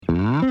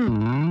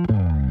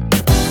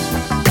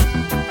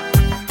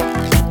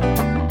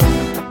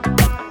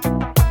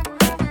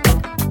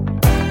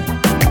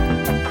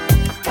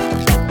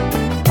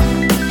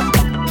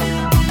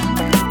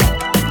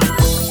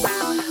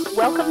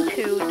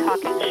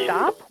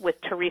Shop with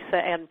Teresa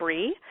and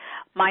Bree.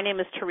 My name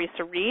is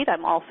Teresa Reed.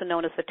 I'm also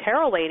known as the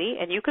Tarot Lady,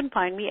 and you can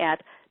find me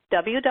at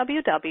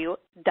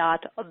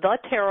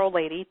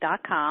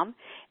www.thetarotlady.com.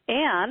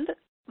 And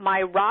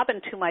my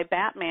Robin to my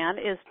Batman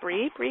is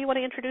Bree. Bree, you want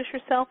to introduce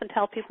yourself and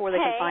tell people where they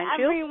can find you?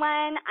 Hey,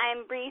 everyone.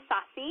 I'm Bree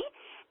Saucy,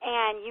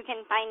 and you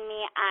can find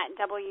me at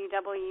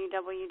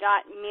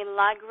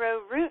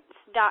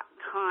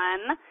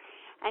www.milagroroots.com.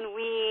 And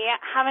we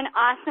have an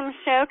awesome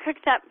show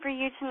cooked up for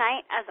you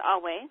tonight, as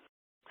always.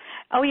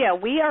 Oh, yeah.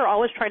 We are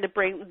always trying to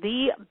bring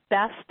the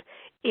best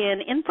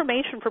in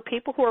information for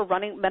people who are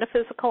running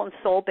metaphysical and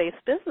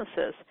soul-based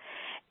businesses.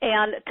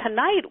 And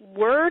tonight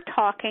we're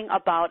talking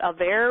about a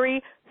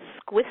very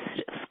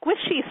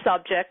squishy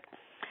subject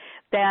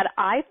that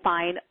I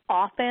find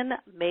often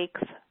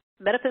makes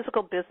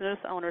metaphysical business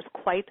owners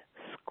quite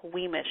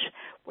squeamish.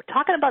 We're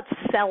talking about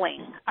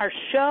selling. Our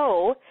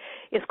show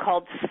is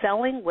called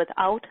Selling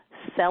Without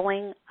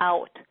Selling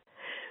Out.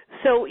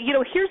 So,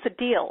 here's the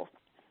deal.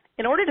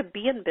 In order to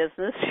be in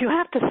business, you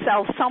have to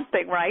sell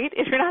something, right?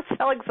 If you're not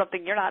selling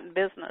something, you're not in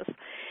business.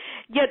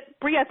 Yet,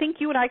 Bree, I think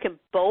you and I can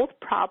both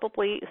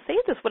probably say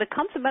this. When it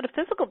comes to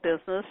metaphysical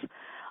business,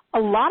 a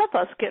lot of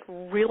us get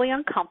really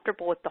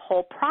uncomfortable with the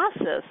whole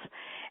process.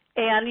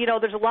 And,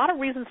 there's a lot of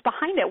reasons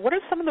behind it. What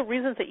are some of the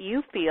reasons that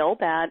you feel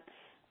that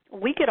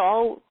we get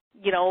all,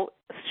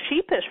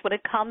 sheepish when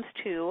it comes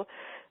to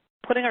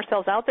putting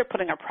ourselves out there,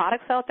 putting our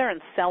products out there,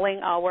 and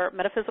selling our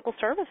metaphysical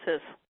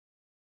services?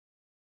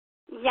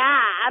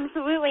 Yeah,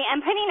 absolutely.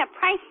 And putting a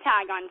price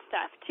tag on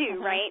stuff, too,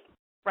 right?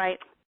 Right.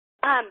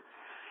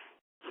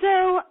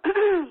 So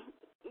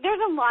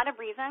there's a lot of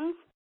reasons.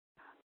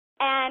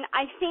 And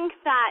I think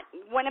that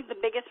one of the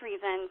biggest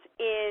reasons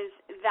is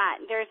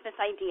that there's this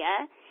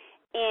idea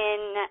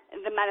in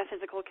the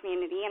metaphysical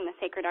community and the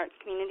sacred arts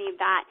community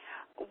that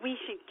we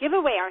should give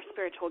away our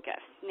spiritual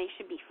gifts and they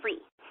should be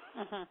free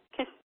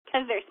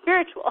because they're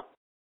spiritual.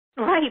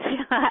 Right.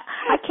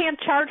 I can't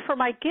charge for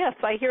my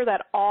gifts. I hear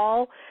that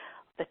all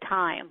the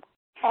time.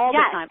 The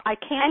time. I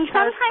can't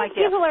charge my gifts.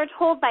 And sometimes people are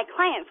told by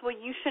clients, well,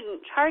 you shouldn't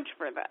charge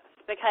for this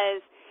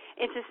because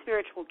it's a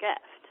spiritual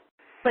gift.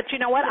 But you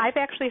know what? I've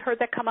actually heard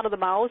that come out of the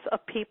mouths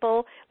of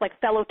people, like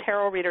fellow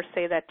tarot readers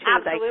say that too.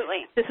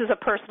 Absolutely. Like, this is a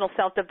personal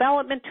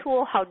self-development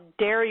tool. How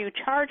dare you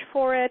charge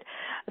for it?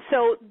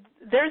 So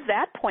there's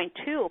that point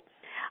too.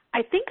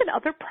 I think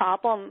another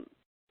problem,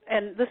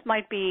 and this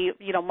might be,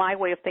 my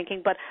way of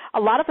thinking, but a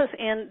lot of us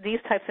in these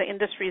types of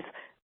industries,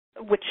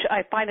 which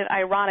I find it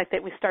ironic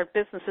that we start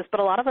businesses, but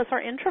a lot of us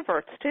are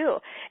introverts too.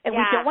 And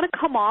we don't want to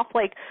come off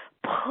like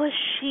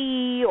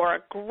pushy or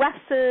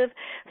aggressive.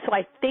 So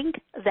I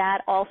think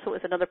that also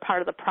is another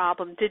part of the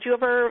problem. Did you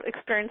ever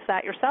experience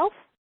that yourself?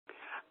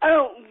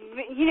 Oh,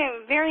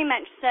 very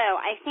much so.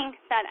 I think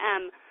that,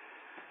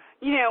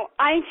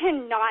 I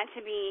tend not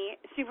to be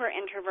super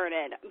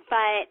introverted,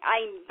 but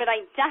I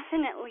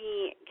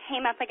definitely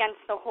came up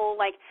against the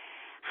whole,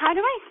 how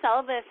do I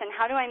sell this and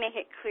how do I make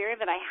it clear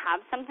that I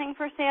have something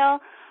for sale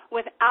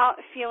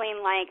without feeling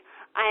like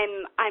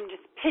I'm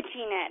just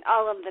pitching it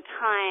all of the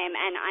time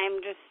and I'm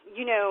just,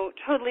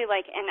 totally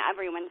in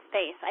everyone's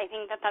face. I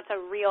think that that's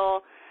a real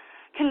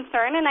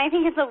concern, and I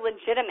think it's a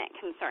legitimate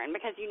concern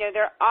because,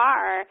 there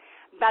are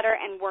better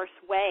and worse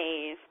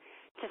ways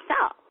to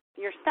sell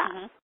your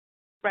stuff.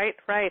 Right.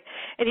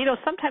 And,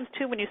 sometimes,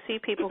 too, when you see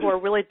people who are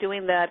really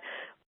doing that,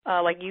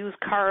 used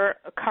car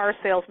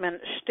salesman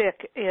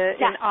shtick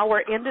in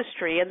our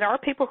industry, and there are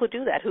people who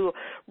do that, who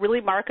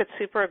really market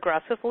super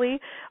aggressively.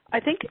 I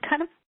think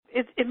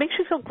it makes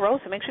you feel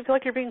gross. It makes you feel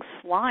like you're being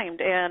slimed.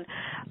 And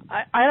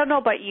I don't know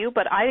about you,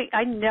 but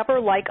I never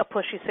like a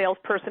pushy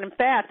salesperson. In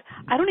fact,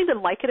 I don't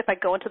even like it if I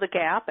go into the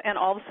Gap and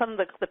all of a sudden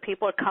the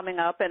people are coming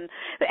up and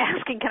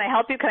asking, "Can I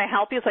help you? Can I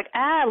help you?" It's like,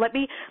 let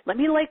me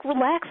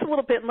relax a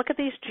little bit and look at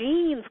these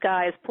jeans,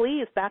 guys.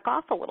 Please back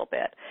off a little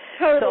bit.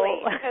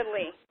 Totally.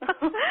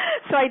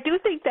 So I do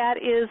think that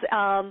is,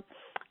 I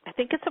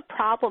think it's a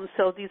problem.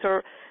 So these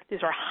are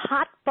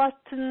hot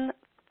button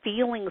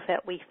feelings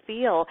that we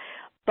feel.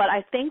 But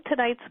I think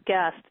tonight's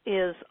guest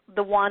is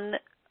the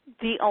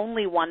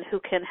only one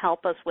who can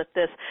help us with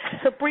this.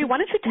 So, Bree, why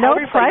don't you tell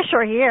everybody? No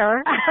pressure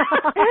here.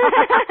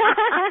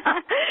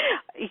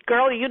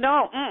 Girl, Bree,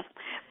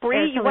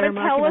 you want to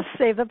tell us?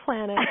 Save the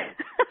planet.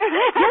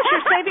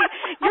 Yes,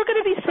 you're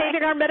going to be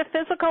saving our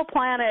metaphysical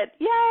planet.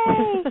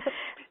 Yay!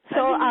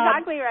 So, that's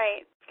exactly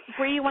right.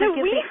 Bree, you want to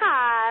give we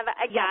have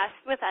a guest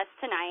with us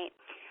tonight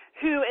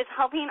who is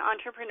helping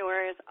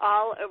entrepreneurs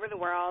all over the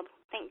world,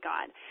 thank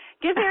God,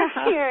 get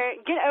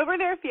over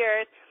their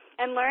fears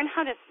and learn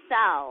how to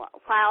sell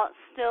while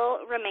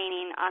still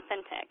remaining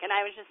authentic. And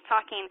I was just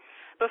talking,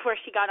 before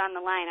she got on the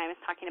line, I was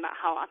talking about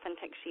how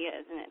authentic she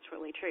is, and it's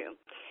really true.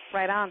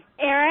 Right on.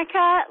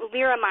 Erica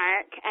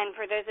Lyramark, and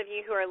for those of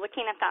you who are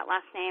looking at that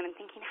last name and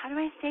thinking, how do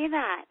I say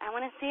that? I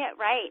want to say it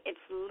right.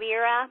 It's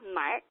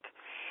Lyramark.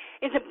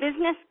 Is a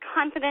business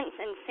confidence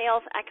and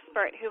sales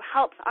expert who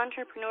helps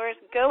entrepreneurs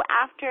go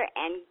after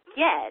and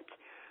get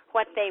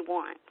what they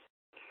want.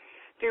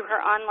 Through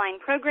her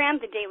online program,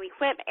 The Daily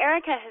Whip,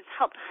 Erica has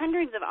helped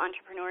hundreds of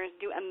entrepreneurs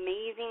do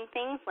amazing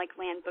things like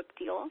land book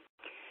deals,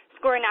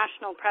 score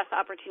national press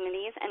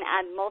opportunities, and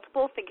add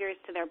multiple figures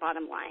to their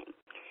bottom line.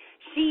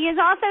 She is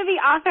also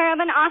the author of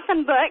an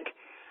awesome book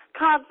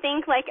called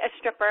Think Like a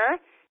Stripper.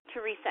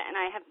 Teresa and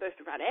I have both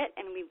read it,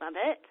 and we love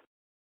it.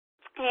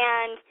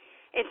 And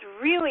it's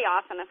really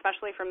awesome,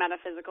 especially for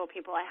metaphysical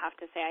people, I have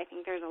to say. I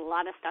think there's a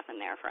lot of stuff in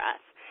there for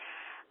us.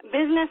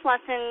 Business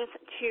Lessons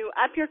to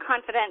Up Your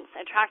Confidence,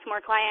 Attract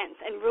More Clients,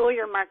 and Rule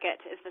Your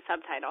Market is the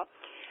subtitle.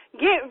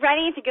 Get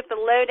ready to get the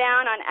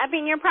lowdown on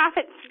upping your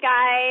profits,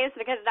 guys,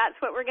 because that's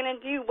what we're going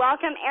to do.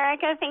 Welcome,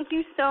 Erica. Thank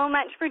you so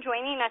much for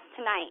joining us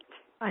tonight.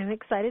 I'm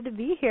excited to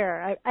be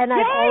here. I've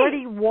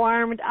already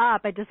warmed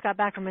up. I just got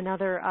back from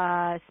another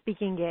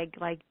speaking gig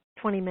like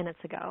 20 minutes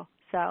ago.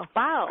 So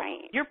wow,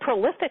 right. You're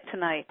prolific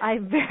tonight.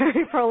 I'm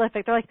very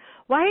prolific. They're like,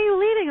 why are you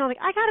leaving? I'm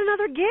like, I got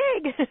another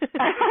gig.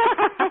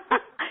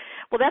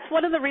 Well, that's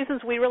one of the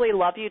reasons we really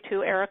love you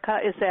too, Erica,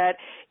 is that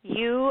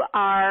you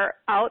are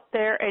out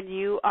there and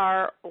you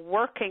are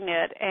working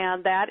it,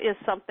 and that is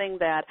something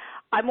that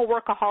I'm a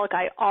workaholic.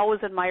 I always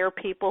admire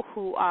people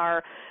who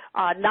are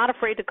not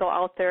afraid to go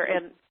out there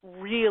and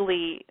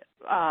really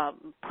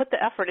put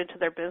the effort into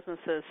their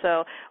businesses.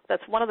 So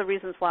that's one of the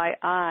reasons why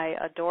I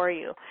adore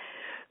you.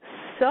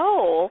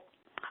 So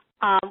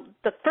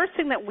the first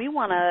thing that we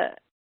want to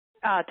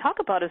talk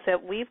about is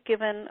that we've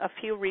given a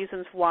few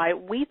reasons why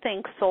we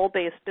think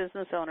soul-based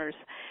business owners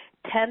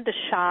tend to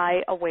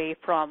shy away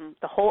from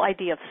the whole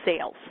idea of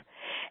sales.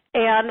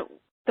 And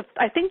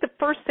I think the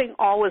first thing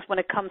always when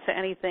it comes to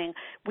anything,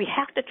 we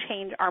have to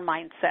change our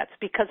mindsets,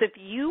 because if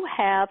you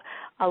have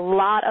a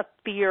lot of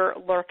fear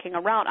lurking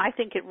around, I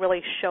think it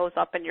really shows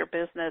up in your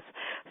business.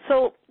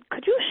 So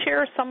could you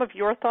share some of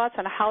your thoughts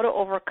on how to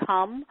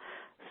overcome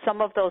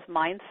some of those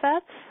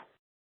mindsets?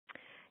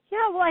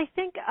 Yeah, well, I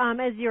think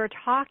as you're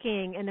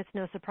talking, and it's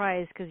no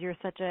surprise because you're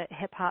such a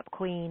hip-hop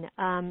queen,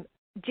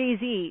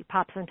 Jay-Z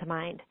pops into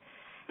mind.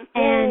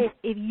 And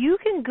if you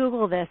can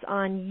Google this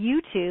on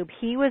YouTube,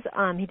 he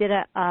did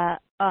a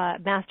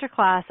master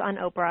class on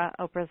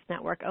Oprah's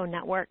network, OWN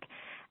Network,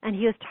 and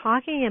he was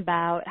talking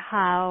about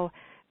how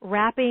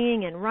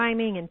rapping and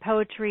rhyming and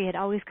poetry had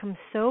always come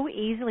so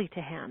easily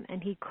to him,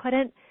 and he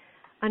couldn't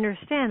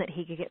understand that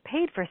he could get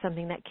paid for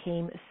something that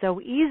came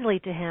so easily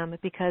to him,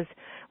 because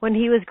when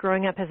he was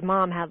growing up, his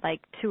mom had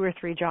like 2 or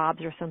 3 jobs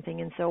or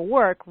something, and so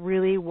work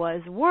really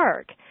was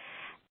work.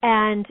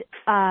 And,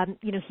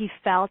 he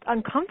felt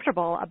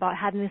uncomfortable about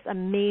having this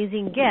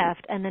amazing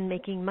gift and then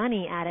making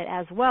money at it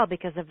as well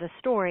because of the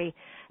story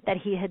that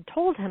he had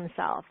told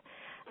himself.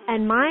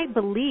 And my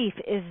belief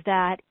is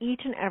that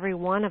each and every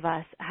one of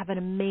us have an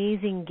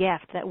amazing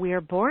gift that we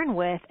are born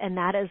with, and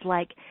that is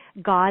like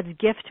God's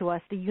gift to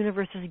us, the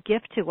universe's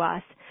gift to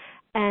us.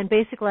 And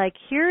basically, like,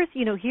 here's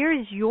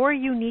your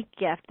unique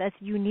gift that's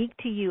unique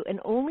to you,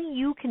 and only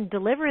you can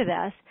deliver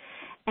this.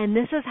 And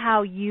this is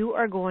how you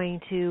are going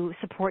to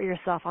support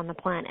yourself on the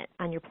planet,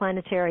 on your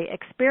planetary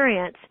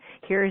experience.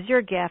 Here's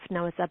your gift.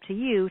 Now it's up to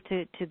you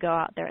to go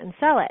out there and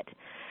sell it.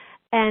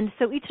 And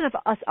so each of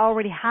us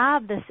already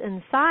have this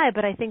inside,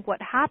 but I think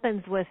what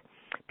happens with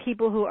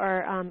people who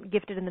are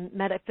gifted in the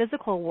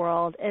metaphysical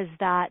world is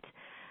that,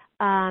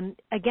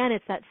 again,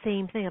 it's that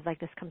same thing of like,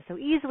 this comes so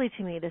easily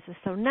to me, this is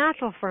so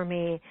natural for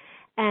me,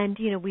 and,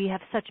 we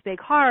have such big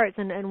hearts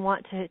and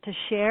want to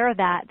share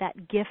that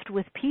gift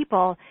with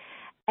people.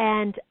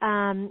 And,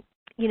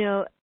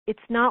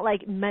 it's not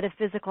like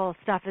metaphysical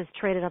stuff is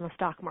traded on the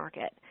stock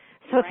market.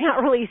 So It's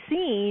not really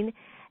seen,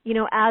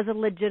 as a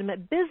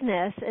legitimate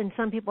business in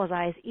some people's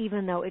eyes,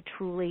 even though it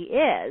truly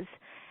is.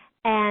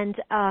 And,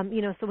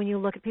 so when you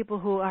look at people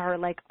who are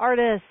like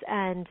artists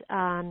and,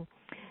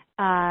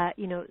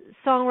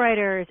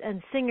 songwriters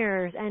and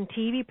singers and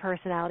TV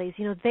personalities,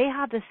 they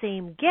have the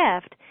same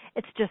gift.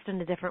 It's just in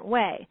a different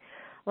way.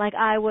 Like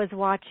I was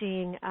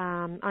watching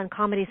on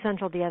Comedy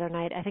Central the other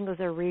night. I think it was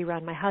a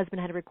rerun. My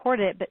husband had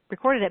recorded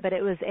it, but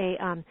it was a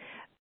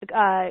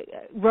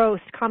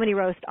comedy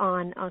roast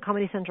on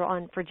Comedy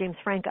Central for James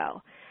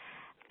Franco.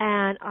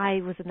 And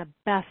I was in the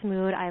best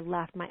mood. I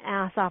laughed my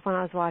ass off when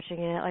I was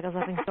watching it. Like I was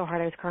laughing so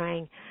hard I was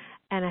crying.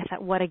 And I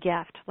thought, what a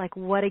gift. Like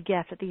what a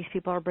gift that these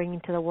people are bringing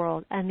to the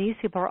world. And these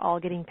people are all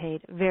getting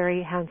paid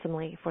very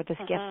handsomely for this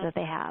gift that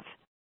they have.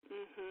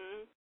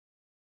 Mhm.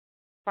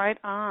 Right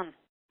on.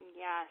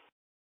 Yes.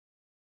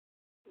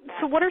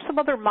 So what are some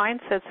other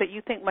mindsets that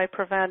you think might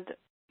prevent,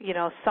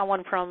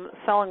 someone from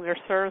selling their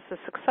services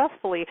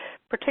successfully,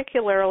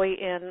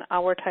 particularly in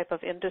our type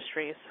of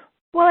industries?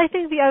 Well, I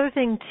think the other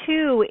thing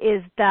too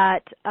is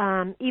that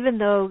even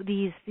though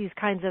these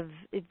kinds of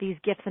these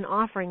gifts and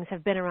offerings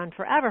have been around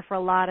forever, for a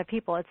lot of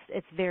people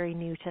it's very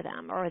new to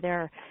them, or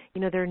they're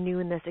new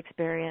in this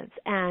experience.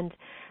 And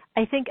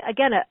I think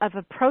again of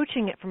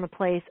approaching it from a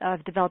place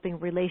of developing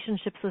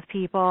relationships with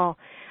people,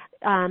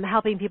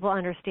 helping people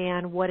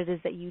understand what it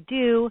is that you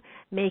do,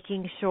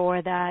 making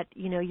sure that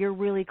you're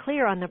really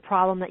clear on the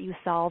problem that you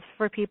solve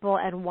for people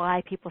and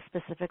why people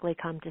specifically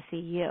come to see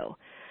you.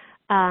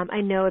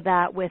 I know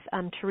that with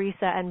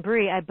Teresa and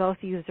Bree, I both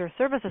use their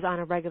services on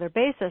a regular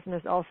basis, and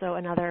there's also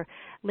another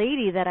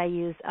lady that I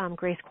use,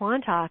 Grace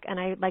Quantock, and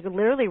I like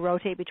literally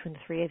rotate between the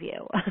three of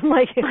you. I'm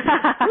like, who am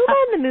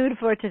I in the mood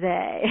for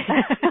today?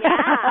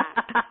 Yeah.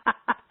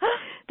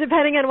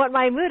 Depending on what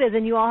my mood is,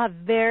 and you all have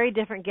very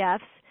different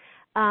gifts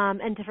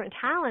and different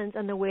talents,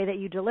 and the way that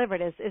you deliver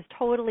it is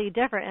totally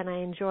different, and I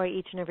enjoy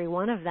each and every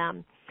one of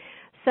them.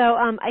 So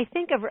I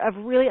think of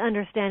really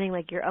understanding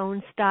like your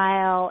own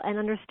style and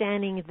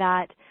understanding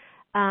that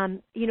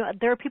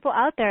there are people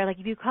out there, like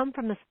if you come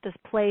from this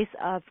place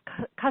of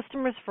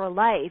customers for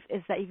life,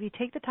 is that if you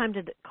take the time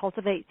to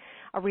cultivate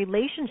a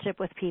relationship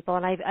with people,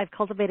 and I've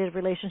cultivated a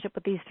relationship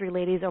with these three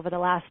ladies over the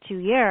last 2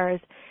 years,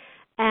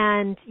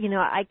 and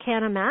I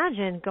can't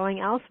imagine going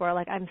elsewhere.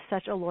 Like I'm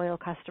such a loyal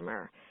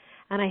customer,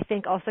 and I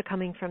think also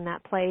coming from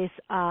that place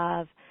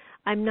of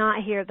I'm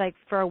not here like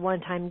for a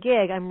one-time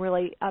gig. I'm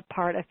really a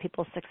part of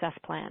people's success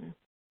plan.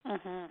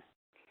 Mhm.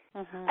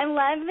 Mhm. I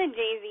love the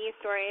Jay-Z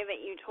story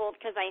that you told,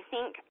 because I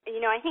think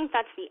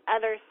that's the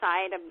other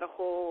side of the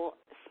whole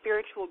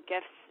spiritual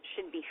gifts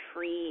should be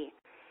free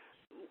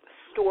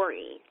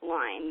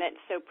storyline that's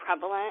so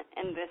prevalent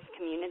in this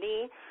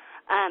community.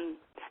 And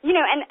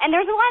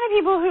there's a lot of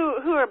people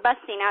who are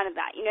busting out of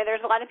that.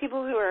 There's a lot of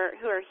people who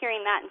are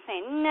hearing that and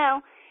saying,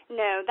 no,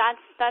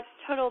 that's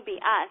total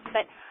BS.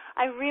 But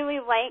I really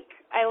like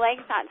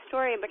that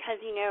story because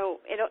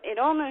it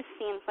almost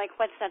seems like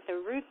what's at the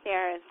root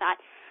there is that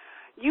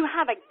you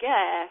have a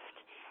gift,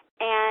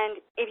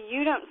 and if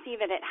you don't see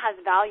that it has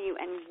value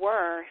and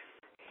worth,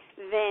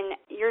 then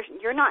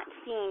you're not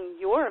seeing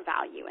your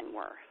value and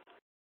worth.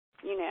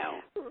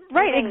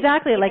 Right,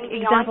 exactly. Like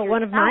example,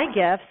 one of my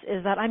yourself. gifts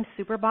is that I'm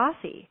super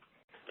bossy,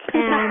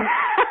 and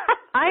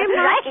I am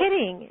not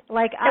kidding.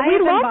 Like I've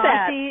been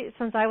bossy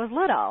since I was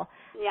little,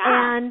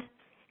 and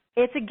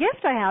it's a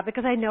gift I have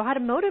because I know how to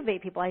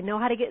motivate people. I know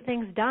how to get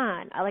things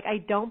done. I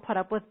don't put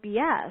up with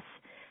BS.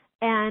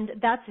 And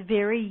that's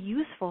very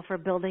useful for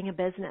building a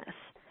business.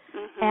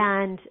 Mm-hmm.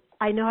 And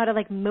I know how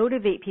to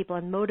motivate people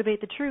and motivate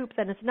the troops.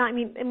 And it's not, I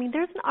mean,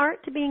 there's an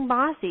art to being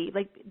bossy.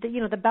 Like,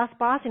 the best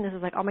bossiness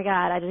is oh my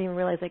God, I didn't even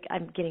realize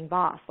I'm getting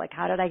bossed. Like,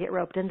 how did I get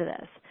roped into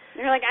this?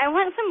 You're like, I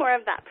want some more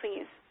of that,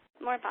 please.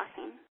 More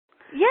bossing.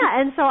 Yeah.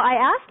 And so I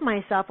asked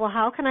myself, well,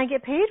 how can I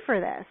get paid for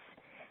this?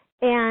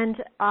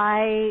 And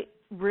I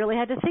really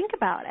had to think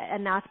about it.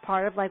 And that's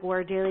part of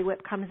where Daily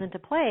Whip comes into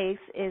place,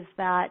 is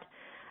that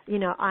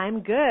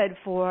I'm good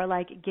for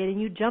getting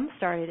you jump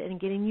started and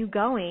getting you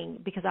going,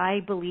 because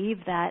I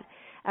believe that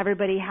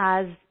everybody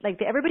has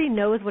everybody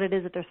knows what it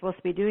is that they're supposed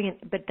to be doing,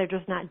 but they're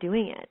just not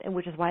doing it, and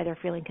which is why they're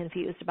feeling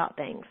confused about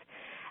things.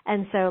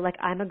 And so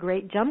I'm a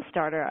great jump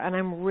starter, and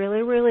I'm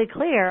really, really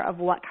clear of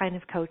what kind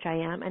of coach I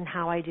am and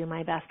how I do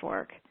my best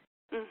work.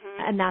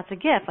 Mm-hmm. And that's a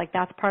gift.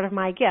 That's part of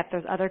my gift.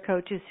 There's other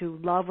coaches who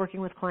love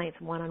working with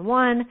clients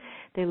one-on-one.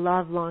 They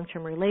love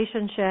long-term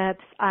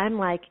relationships. I'm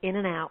in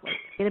and out.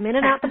 Let's get them in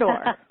and out the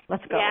door.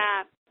 Let's go.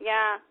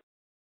 Yeah.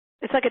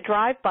 It's like a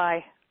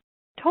drive-by.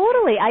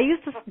 Totally. I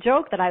used to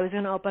joke that I was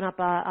going to open up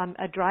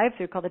a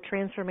drive-through called the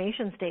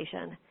Transformation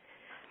Station.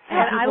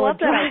 And I love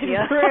that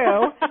idea.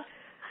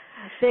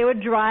 They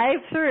would drive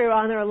through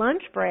on their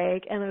lunch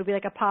break, and it would be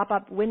a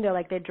pop-up window.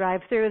 They'd drive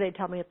through, they'd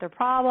tell me what their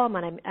problem,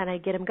 and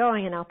I'd get them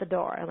going and out the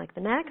door. And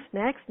the next.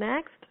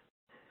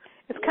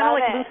 It's kind of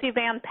like Lucy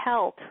Van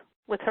Pelt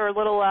with her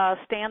little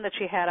stand that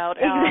she had out.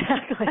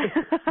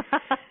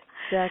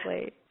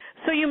 Exactly.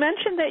 So you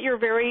mentioned that you're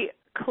very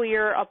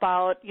clear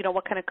about,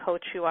 what kind of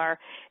coach you are,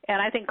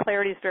 and I think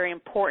clarity is very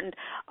important.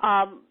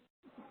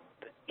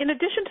 In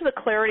addition to the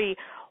clarity,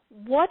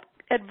 what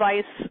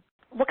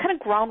kind of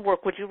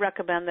groundwork would you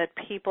recommend that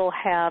people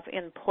have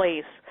in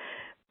place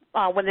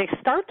when they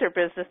start their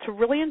business to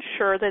really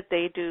ensure that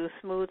they do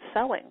smooth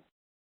selling?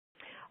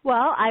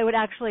 Well, I would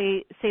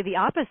actually say the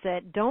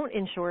opposite. Don't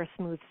ensure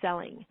smooth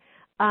selling.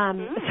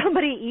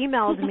 Somebody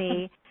emailed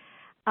me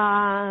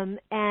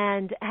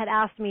and had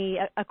asked me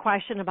a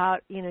question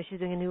about, she's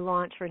doing a new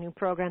launch for a new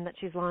program that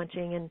she's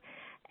launching,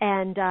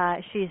 and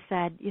she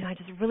said, I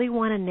just really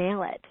want to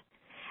nail it.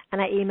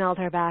 And I emailed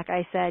her back.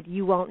 I said,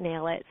 you won't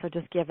nail it, so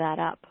just give that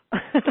up.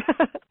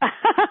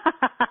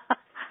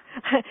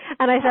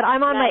 And I said,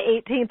 I'm on my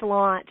 18th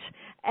launch,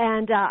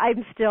 and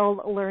I'm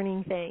still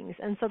learning things.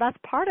 And so that's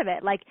part of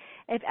it.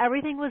 If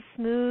everything was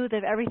smooth,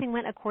 if everything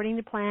went according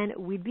to plan,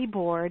 we'd be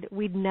bored.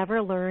 We'd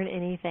never learn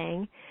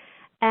anything.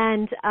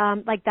 And,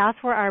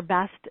 that's where our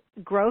best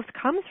growth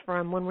comes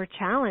from, when we're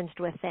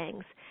challenged with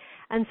things.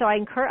 And so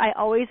I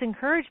always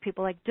encourage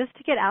people, just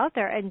to get out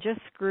there and just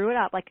screw it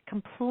up,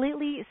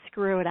 completely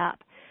screw it up.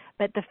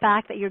 But the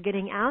fact that you're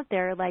getting out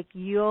there,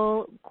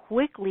 you'll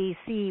quickly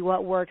see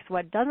what works,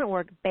 what doesn't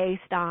work,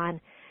 based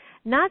on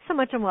not so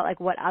much on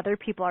what other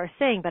people are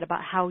saying, but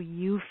about how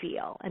you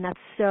feel. And that's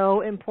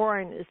so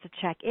important, is to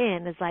check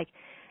in. Is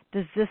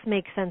does this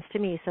make sense to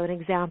me? So an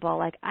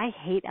example, I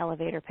hate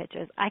elevator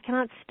pitches. I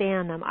cannot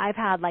stand them. I've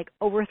had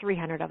over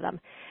 300 of them.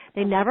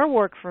 They never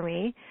work for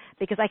me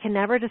because I can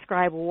never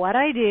describe what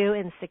I do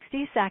in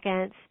 60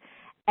 seconds,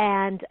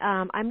 and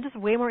I'm just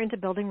way more into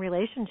building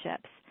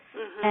relationships.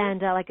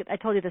 And like I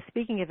told you, the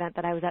speaking event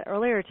that I was at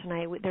earlier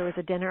tonight, there was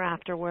a dinner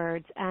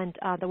afterwards, and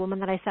the woman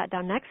that I sat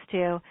down next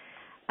to,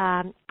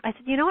 I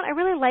said, you know what, I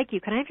really like you.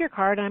 Can I have your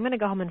card? And I'm going to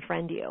go home and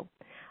friend you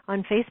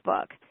on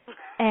Facebook.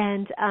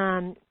 And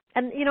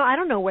you know, I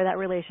don't know where that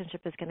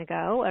relationship is going to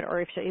go,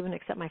 or if she'll even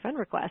accept my friend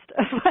request.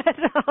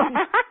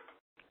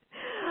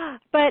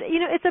 But you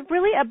know, it's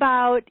really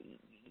about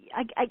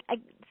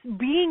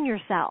being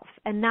yourself,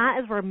 and that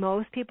is where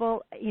most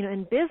people, you know,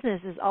 in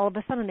business is all of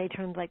a sudden they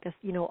turn like this,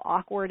 you know,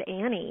 awkward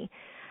Annie,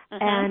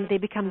 and they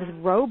become this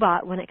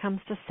robot when it comes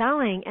to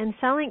selling. And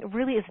selling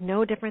really is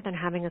no different than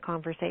having a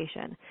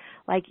conversation.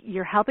 Like,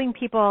 you're helping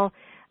people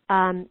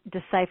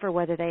decipher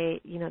whether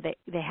they, you know,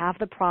 they have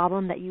the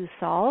problem that you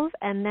solve,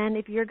 and then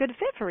if you're a good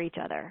fit for each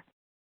other.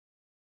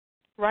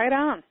 Right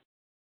on.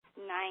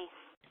 Nice.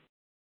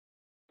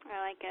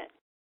 I like it.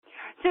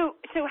 So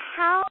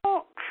how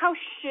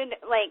should,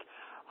 like,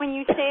 when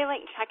you say,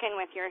 like, check in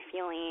with your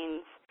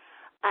feelings,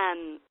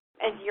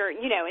 as you're,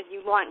 you know, as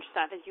you launch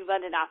stuff, as you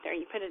let it out there,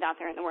 you put it out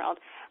there in the world,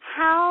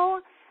 how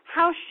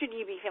should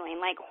you be feeling?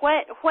 Like,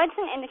 what's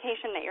an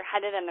indication that you're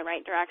headed in the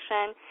right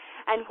direction,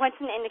 and what's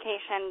an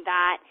indication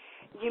that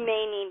you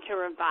may need to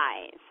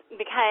revise?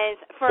 Because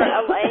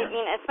I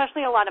mean,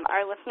 especially a lot of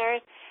our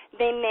listeners,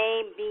 they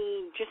may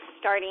be just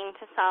starting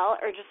to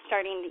sell or just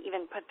starting to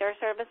even put their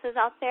services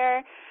out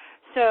there.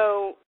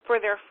 So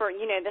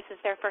you know, this is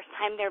their first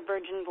time, their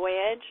virgin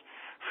voyage.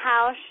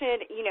 How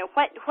should, you know,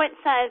 what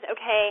says,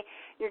 okay,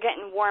 you're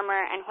getting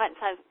warmer, and what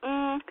says,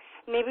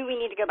 maybe we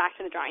need to go back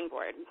to the drawing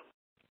board?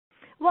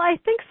 Well, I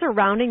think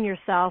surrounding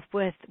yourself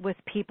with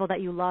people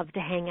that you love to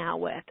hang out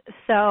with.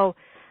 So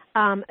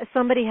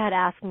somebody had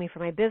asked me for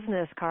my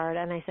business card,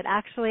 and I said,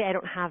 actually, I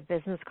don't have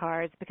business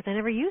cards because I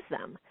never use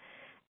them.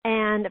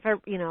 And if I,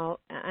 you know,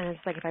 and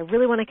it's like, if I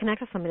really want to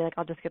connect with somebody, like,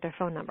 I'll just get their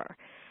phone number.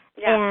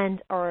 Yeah.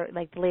 And, or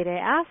like the lady I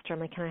asked her,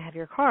 I'm like, can I have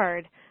your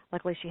card?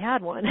 Luckily she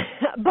had one.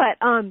 But,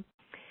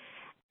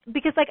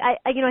 because like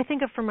I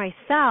think of for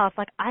myself,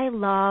 like, I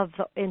love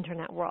the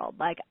internet world.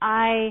 Like,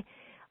 I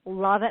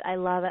love it. I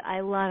love it.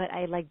 I love it.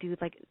 I like do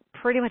like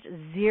pretty much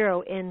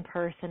zero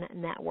in-person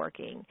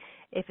networking.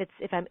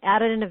 If I'm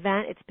at an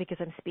event, it's because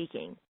I'm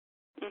speaking.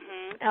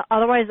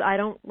 Otherwise, I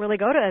don't really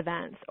go to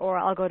events, or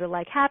I'll go to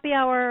like happy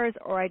hours,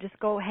 or I just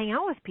go hang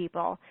out with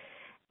people.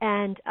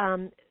 And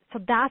so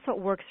that's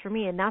what works for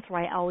me, and that's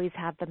where I always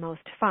have the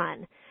most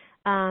fun.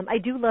 I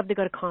do love to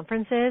go to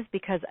conferences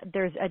because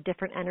there's a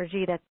different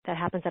energy that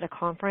happens at a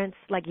conference,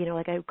 like, you know,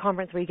 like a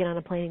conference where you get on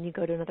a plane and you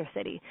go to another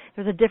city.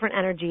 There's a different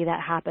energy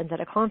that happens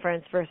at a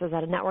conference versus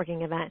at a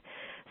networking event.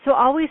 So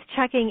always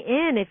checking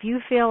in, if you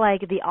feel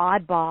like the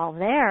oddball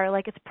there,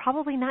 like, it's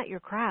probably not your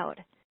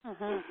crowd.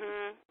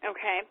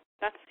 Okay,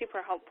 that's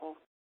super helpful.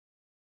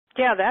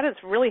 Yeah, that is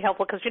really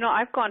helpful because, you know,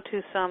 I've gone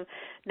to some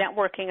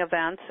networking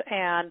events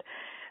and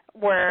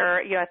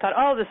where, you know, I thought,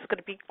 oh, this is going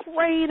to be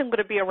great. I'm going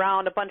to be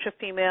around a bunch of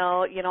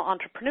female, you know,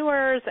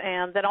 entrepreneurs.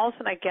 And then all of a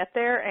sudden I get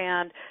there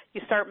and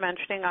you start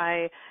mentioning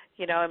I'm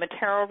a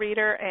tarot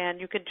reader, and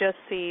you could just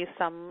see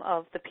some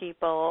of the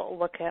people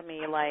look at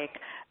me like,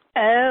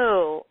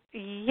 oh,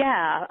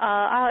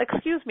 yeah,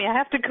 excuse me, I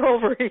have to go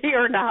over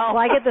here now.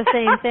 Well, I get the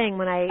same thing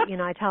when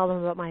I tell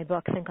them about my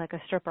book, Think Like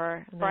a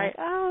Stripper. And they're right.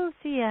 like, oh,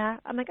 see ya.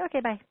 I'm like,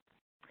 okay, bye.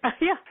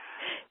 Yeah.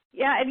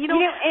 Yeah, and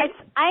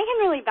I can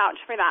really vouch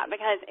for that,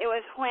 because it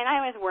was when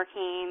I was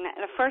working,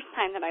 the first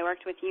time that I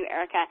worked with you,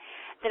 Erica,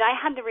 that I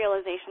had the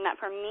realization that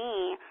for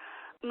me,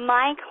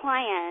 my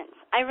clients,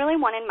 I really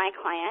wanted my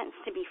clients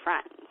to be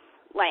friends.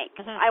 Like,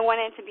 I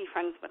wanted to be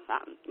friends with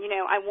them. You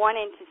know, I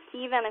wanted to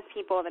see them as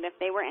people that if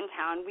they were in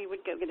town, we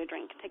would go get a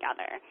drink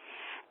together.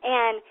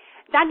 And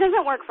that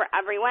doesn't work for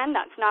everyone.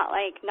 That's not,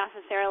 like,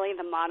 necessarily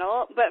the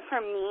model. But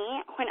for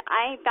me,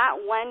 that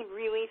one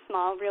really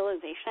small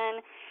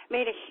realization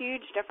made a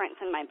huge difference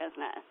in my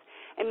business.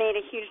 It made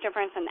a huge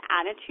difference in the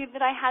attitude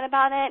that I had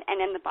about it, and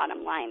in the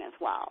bottom line as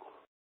well.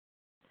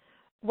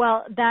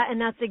 Well,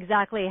 that's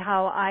exactly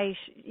how I,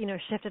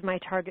 shifted my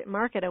target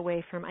market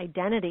away from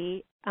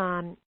identity,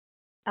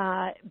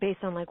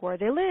 based on like where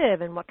they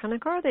live and what kind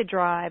of car they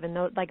drive, and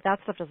like that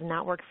stuff does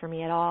not work for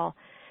me at all.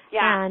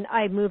 Yeah. And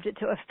I moved it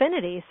to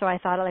affinity, so I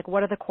thought, like,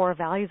 what are the core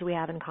values we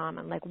have in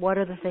common? Like, what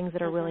are the things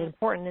that are really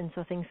important? And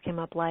so things came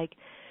up like,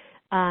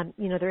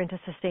 they're into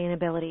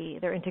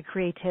sustainability, they're into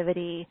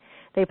creativity.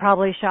 They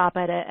probably shop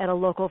at a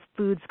local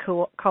foods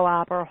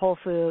co-op or Whole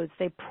Foods.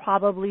 They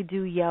probably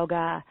do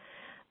yoga.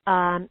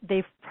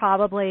 They've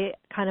probably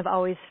kind of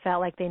always felt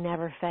like they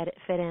never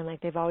fit in,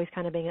 like they've always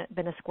kind of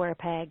been a square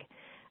peg,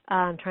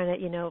 trying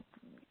to,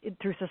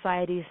 through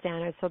society's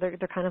standards. So they're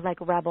kind of like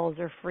rebels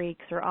or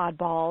freaks or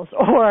oddballs,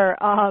 or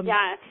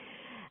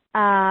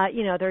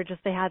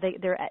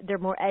they're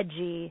more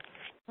edgy.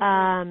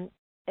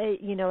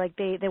 Like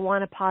they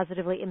want to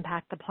positively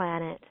impact the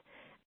planet.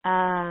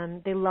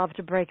 They love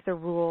to break the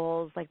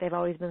rules. Like they've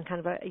always been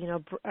kind of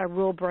a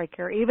rule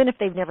breaker. Even if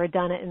they've never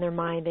done it in their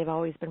mind, they've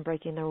always been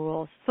breaking the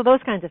rules. So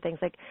those kinds of things,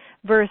 like,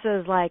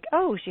 versus like,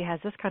 oh, she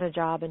has this kind of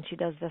job and she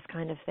does this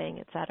kind of thing,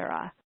 et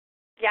cetera.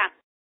 Yeah.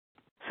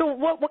 So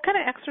what kind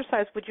of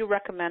exercise would you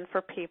recommend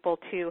for people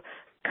to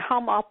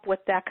come up with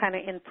that kind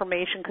of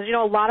information? Because, a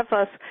lot of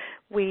us,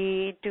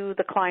 we do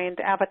the client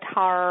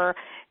avatar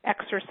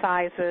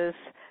exercises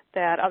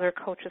that other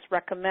coaches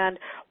recommend.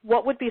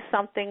 What would be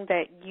something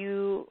that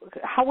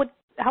how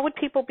would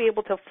people be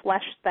able to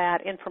flesh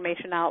that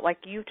information out like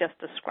you just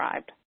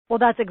described? Well,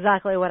 that's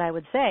exactly what I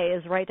would say,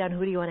 is write down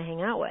who do you want to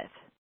hang out with.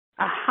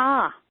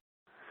 Aha.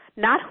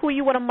 Not who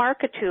you want to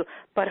market to,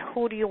 but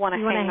who do you want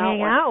to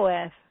hang out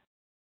with.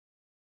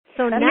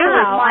 So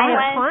now I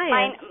have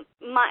clients.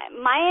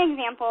 My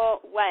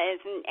example was,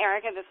 and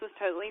Erica, this was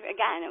totally,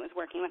 again, it was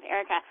working with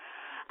Erica.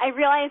 I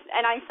realized,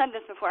 and I said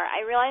this before,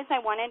 I realized I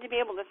wanted to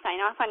be able to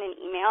sign off on an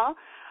email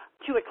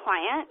to a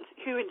client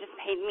who had just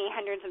paid me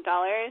hundreds of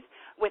dollars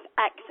with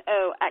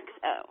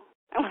XOXO.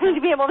 I wanted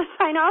to be able to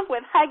sign off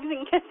with hugs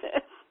and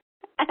kisses,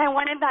 and I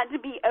wanted that to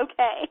be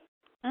okay.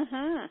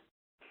 Mm-hmm.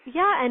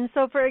 Yeah, and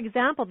so for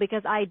example,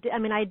 because I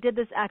did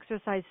this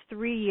exercise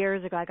 3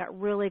 years ago, I got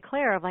really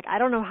clear of I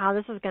don't know how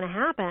this is going to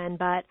happen,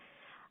 but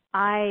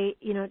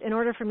in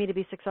order for me to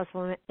be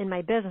successful in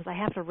my business, I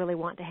have to really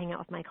want to hang out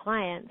with my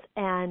clients.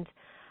 And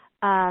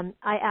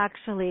I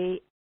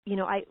actually,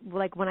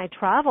 when I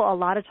travel, a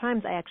lot of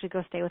times I actually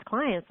go stay with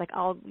clients.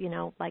 Oh,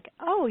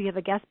 you have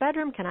a guest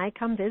bedroom? Can I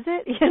come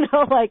visit?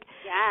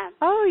 Yeah.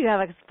 Oh, you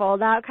have a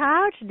fold-out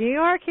couch? New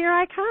York, here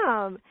I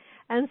come.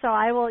 And so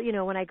I will,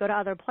 when I go to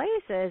other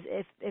places,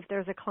 if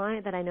there's a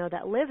client that I know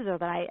that lives there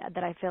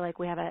that I feel like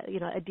we have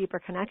a deeper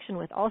connection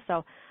with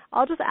also,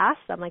 I'll just ask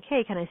them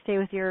hey, can I stay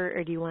with you,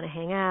 or do you want to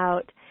hang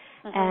out?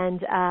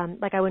 Mm-hmm.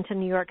 And I went to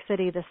New York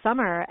City this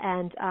summer,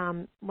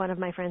 and one of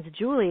my friends,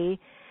 Julie,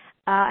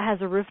 has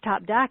a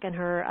rooftop deck in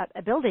her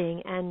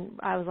building, and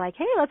I was like,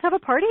 hey, let's have a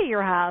party at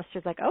your house.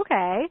 She's like,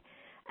 okay.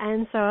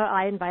 And so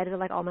I invited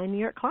all my New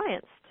York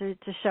clients to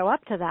show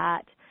up to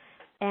that.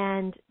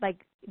 And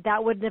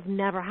that would have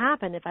never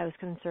happened if I was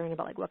concerned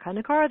about what kind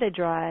of car they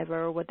drive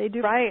or what they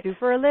do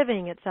for a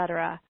living, et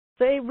cetera.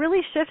 So it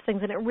really shifts things,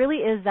 and it really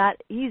is that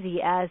easy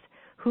as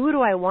who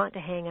do I want to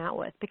hang out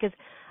with? Because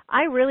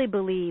I really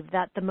believe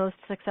that the most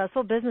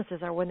successful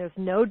businesses are when there's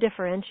no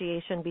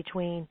differentiation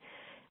between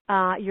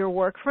your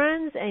work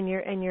friends and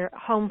your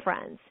home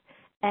friends.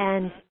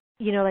 And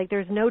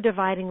there's no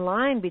dividing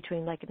line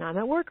between now I'm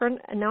at work or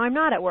now I'm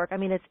not at work.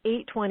 It's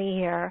 8:20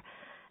 here.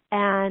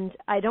 And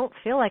I don't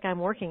feel like I'm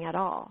working at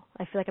all.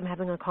 I feel like I'm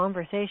having a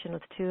conversation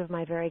with two of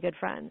my very good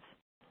friends.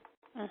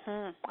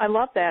 Mm-hmm. I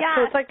love that. Yeah.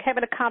 So it's like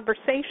having a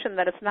conversation,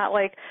 that it's not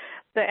like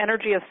the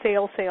energy of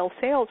sales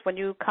when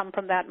you come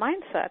from that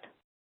mindset.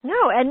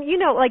 No, and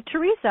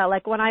Teresa,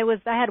 when I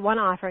had one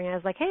offering, I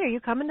was like, hey, are you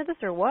coming to this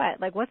or what?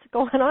 What's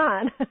going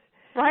on?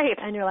 Right.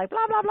 And you're like,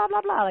 blah, blah, blah,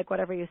 blah, blah,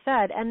 whatever you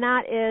said. And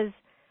that is,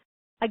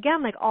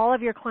 again, all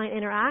of your client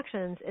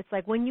interactions, it's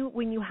when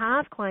you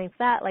have clients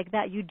that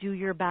you do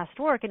your best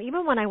work. And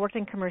even when I worked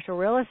in commercial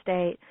real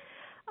estate,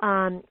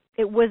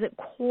 it wasn't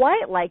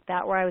quite like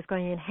that where I was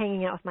going and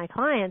hanging out with my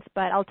clients.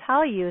 But I'll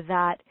tell you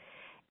that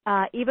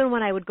even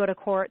when I would go to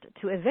court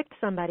to evict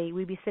somebody,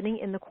 we'd be sitting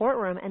in the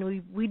courtroom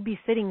and we'd be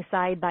sitting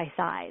side by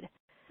side.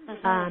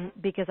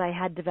 Because I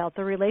had developed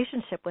a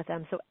relationship with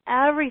them. So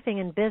everything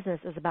in business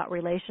is about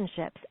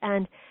relationships.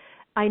 And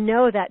I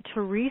know that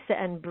Teresa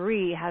and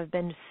Bree have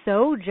been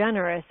so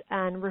generous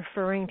in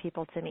referring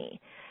people to me.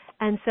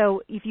 And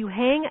so if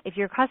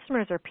your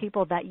customers are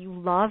people that you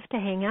love to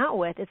hang out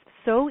with, it's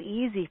so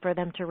easy for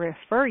them to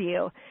refer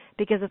you,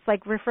 because it's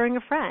like referring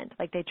a friend.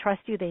 They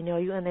trust you, they know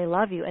you, and they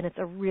love you, and it's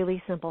a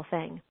really simple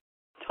thing.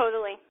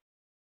 Totally.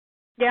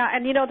 Yeah,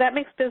 and that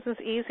makes business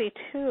easy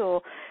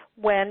too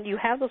when you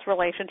have those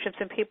relationships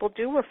and people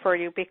do refer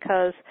you,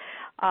 because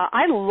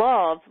I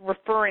love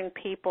referring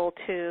people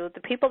to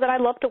the people that I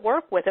love to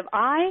work with. If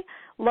I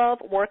love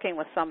working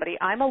with somebody,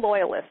 I'm a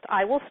loyalist.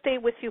 I will stay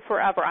with you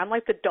forever. I'm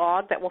like the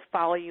dog that will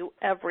follow you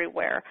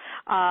everywhere.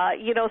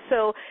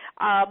 So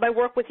my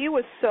work with you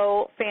is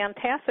so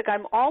fantastic.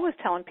 I'm always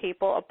telling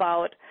people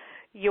about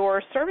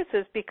your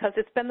services because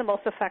it's been the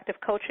most effective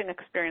coaching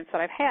experience that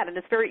I've had. And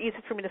it's very easy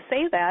for me to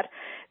say that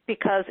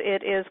because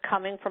it is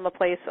coming from a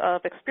place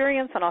of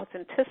experience and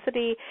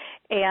authenticity.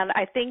 And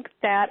I think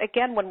that,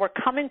 again, when we're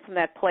coming from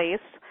that place,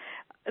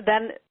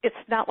 then it's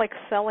not like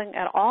selling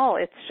at all.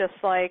 It's just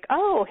like,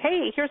 oh,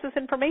 hey, here's this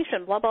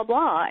information, blah, blah,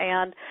 blah.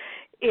 And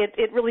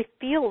it really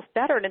feels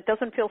better and it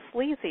doesn't feel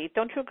sleazy.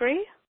 Don't you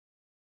agree?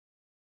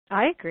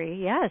 I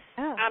agree, yes.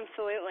 Yeah.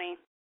 Absolutely.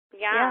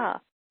 Yeah.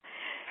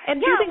 And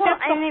do you think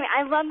that's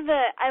I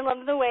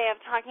love the way of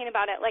talking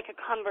about it like a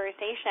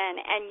conversation.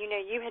 And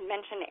you had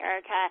mentioned,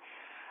 Erica,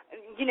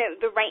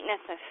 the rightness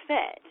of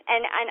fit.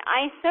 And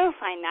I so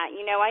find that,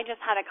 I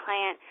just had a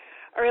client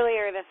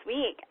earlier this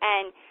week,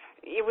 and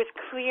it was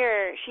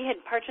clear she had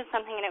purchased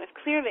something, and it was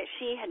clear that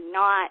she had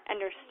not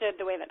understood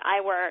the way that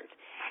I worked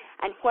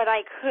and what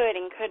I could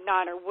and could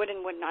not or would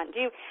and would not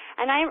do.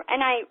 And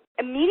I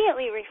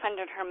immediately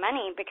refunded her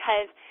money,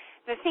 because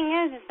the thing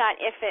is that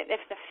if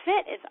the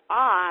fit is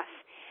off,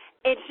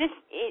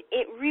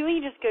 it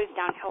really just goes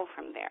downhill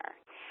from there.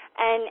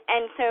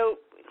 And so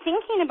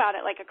thinking about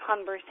it like a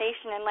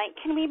conversation and like,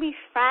 can we be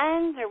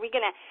friends? Are we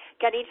going to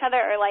get each other,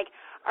 or like,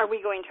 are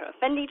we going to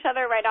offend each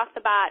other right off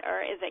the bat,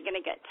 or is it going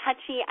to get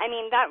touchy? I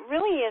mean, that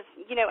really is,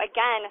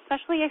 again,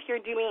 especially if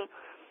you're doing,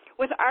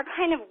 with our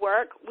kind of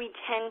work, we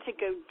tend to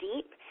go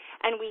deep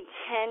and we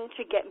tend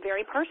to get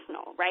very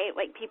personal, right?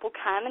 Like people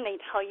come and they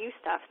tell you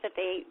stuff that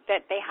they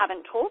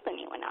haven't told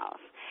anyone else.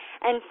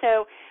 And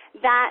so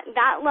that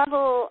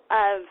level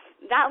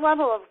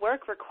of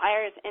work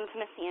requires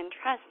intimacy and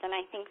trust, and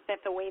I think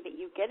that the way that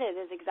you get it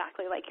is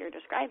exactly like you're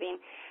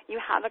describing. You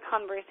have a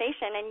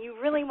conversation and you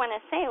really want to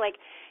say, like,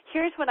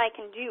 here's what I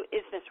can do.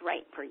 Is this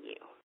right for you?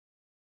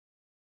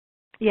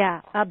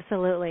 Yeah,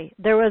 absolutely.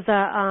 There was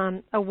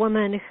a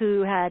woman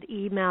who had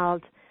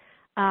emailed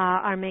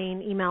our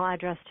main email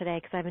address today,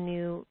 because I have a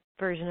new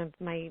version of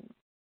my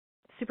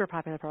super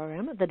popular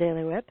program, The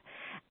Daily Whip,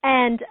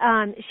 and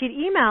she'd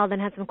emailed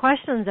and had some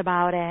questions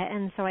about it,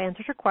 and so I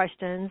answered her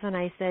questions, and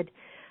I said,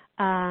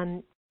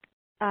 and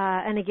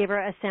I gave her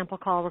a sample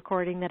call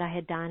recording that I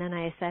had done, and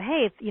I said,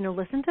 hey,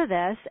 listen to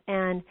this,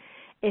 and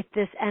if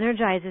this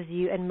energizes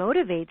you and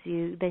motivates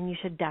you, then you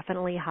should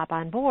definitely hop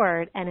on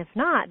board, and if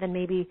not, then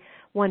maybe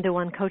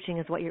one-to-one coaching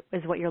is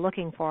what you're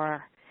looking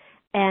for.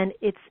 And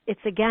it's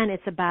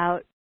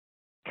about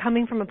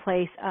coming from a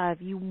place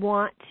of you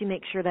want to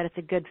make sure that it's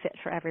a good fit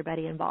for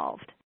everybody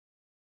involved.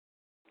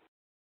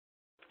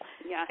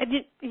 Yeah.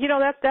 And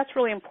that's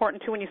really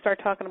important too when you start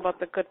talking about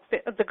the good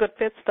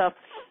fit stuff,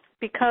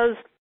 because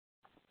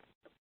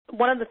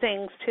one of the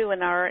things too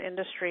in our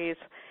industries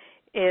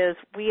is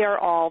we are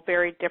all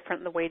very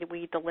different in the way that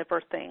we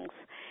deliver things.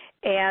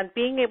 And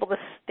being able to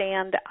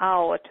stand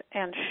out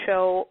and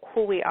show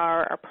who we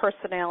are, our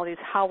personalities,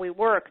 how we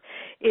work,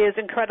 is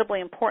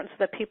incredibly important so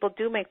that people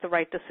do make the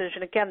right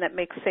decision, again, that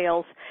makes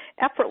sales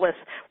effortless.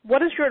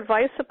 What is your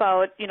advice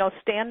about,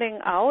 standing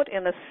out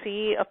in a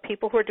sea of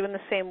people who are doing the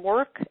same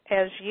work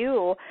as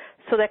you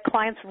so that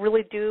clients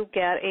really do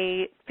get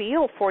a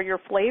feel for your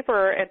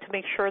flavor and to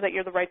make sure that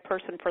you're the right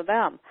person for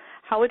them?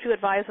 How would you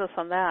advise us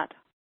on that?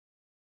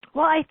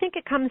 Well, I think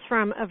it comes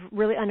from of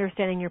really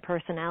understanding your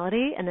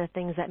personality and the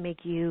things that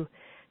make you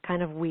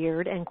kind of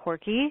weird and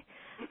quirky.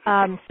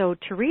 So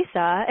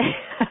Teresa,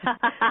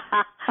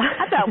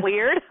 that's not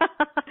weird.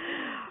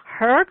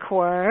 Her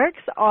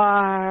quirks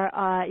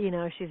are,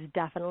 she's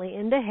definitely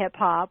into hip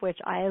hop, which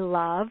I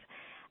love,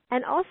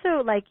 and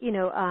also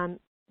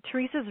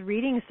Teresa's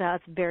reading style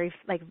is very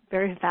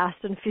fast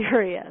and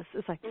furious.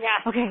 It's like,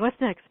 yeah. Okay, what's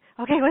next?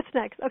 Okay, what's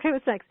next? Okay,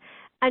 what's next?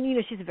 And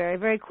she's very,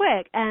 very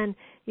quick. And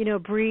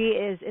Bree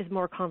is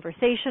more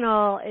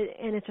conversational,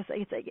 and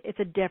it's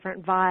a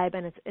different vibe,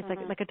 and it's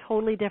mm-hmm. like a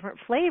totally different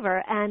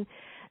flavor. And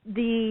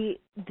the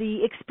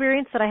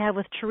experience that I have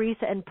with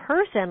Teresa in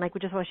person,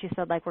 which is what she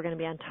said, we're going to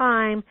be on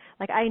time.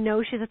 I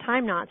know she's a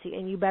time Nazi,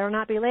 and you better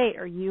not be late,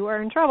 or you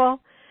are in trouble.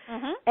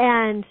 Mm-hmm.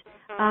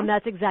 And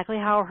that's exactly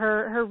how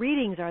her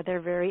readings are.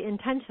 They're very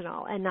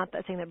intentional, and not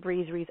that saying that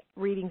Bree's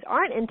readings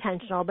aren't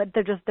intentional, but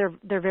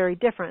they're very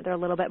different. They're a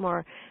little bit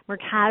more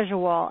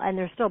casual, and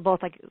they're still both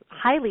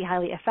highly,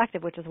 highly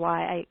effective, which is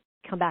why I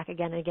come back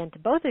again and again to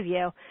both of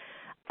you.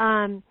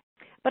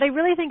 But I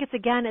really think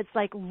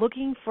it's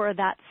looking for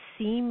that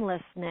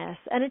seamlessness,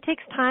 and it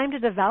takes time to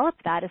develop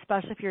that,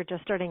 especially if you're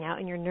just starting out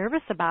and you're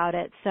nervous about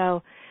it.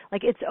 So,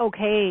 it's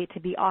okay to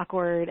be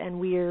awkward and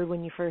weird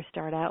when you first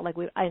start out,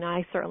 and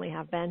I certainly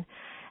have been.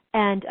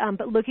 And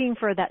but looking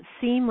for that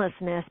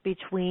seamlessness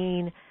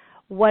between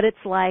what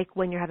it's like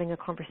when you're having a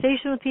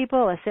conversation with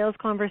people, a sales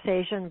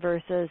conversation,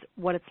 versus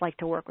what it's like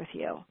to work with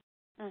you.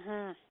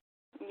 Mhm.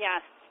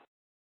 Yes.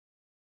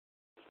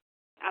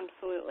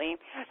 Absolutely.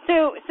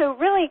 So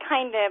really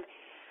kind of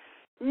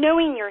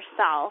knowing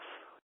yourself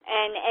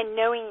and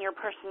knowing your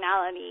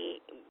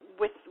personality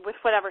with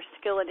whatever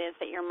skill it is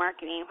that you're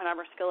marketing,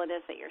 whatever skill it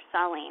is that you're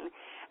selling,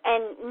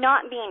 and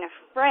not being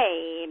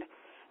afraid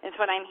is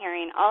what I'm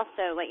hearing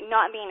also,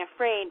 not being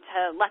afraid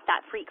to let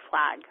that freak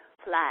flag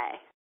fly.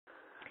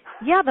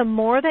 Yeah, the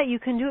more that you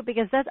can do it,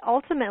 because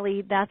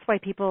that's why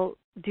people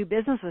do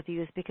business with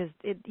you, is because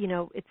it's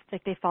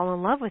they fall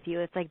in love with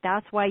you. It's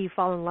that's why you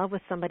fall in love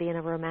with somebody in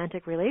a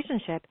romantic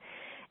relationship.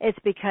 It's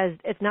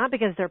not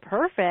because they're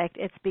perfect.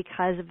 It's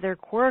because of their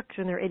quirks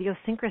and their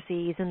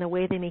idiosyncrasies and the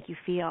way they make you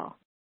feel.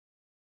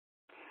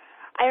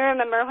 I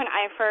remember when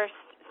I first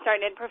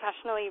started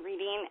professionally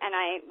reading, and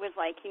I was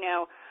I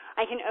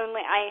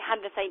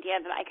had this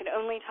idea that I could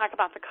only talk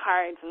about the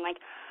cards, and I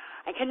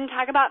couldn't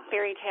talk about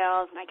fairy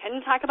tales, and I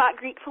couldn't talk about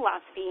Greek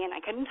philosophy, and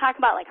I couldn't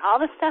talk about all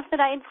the stuff that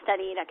I had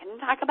studied. I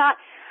couldn't talk about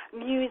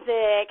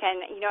music,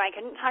 and I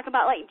couldn't talk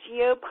about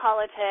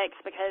geopolitics,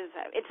 because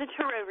it's a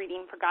tarot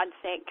reading, for God's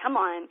sake. Come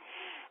on.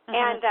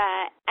 Mm-hmm.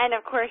 And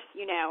of course,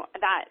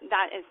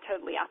 that is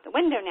totally out the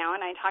window now,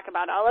 and I talk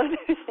about all of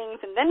those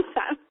things and then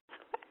some.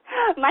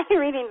 My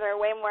readings are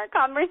way more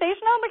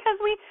conversational because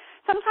we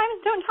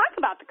sometimes don't talk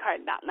about the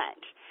card that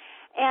much.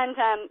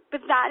 And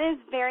but that is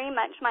very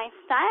much my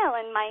style,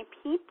 and my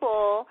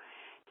people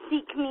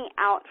seek me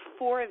out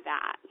for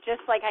that.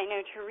 Just like I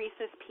know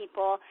Teresa's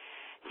people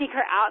seek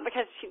her out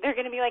because they're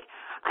going to be like,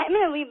 I'm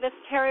going to leave this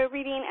tarot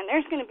reading, and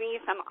there's going to be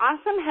some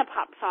awesome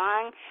hip-hop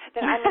song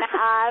that I'm going to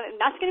have, and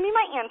that's going to be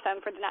my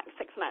anthem for the next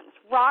 6 months.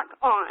 Rock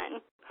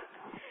on.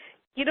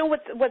 You know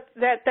what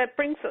that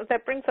brings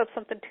up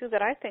something too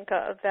that I think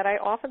of, that I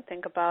often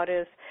think about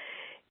is,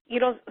 you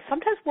know,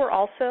 sometimes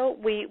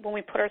when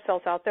we put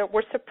ourselves out there,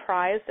 we're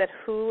surprised at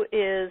who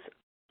is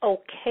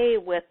okay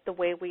with the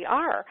way we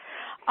are.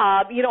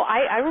 You know,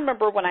 I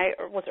remember when I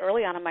was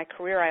early on in my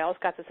career, I always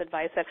got this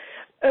advice that,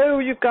 oh,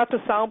 you've got to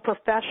sound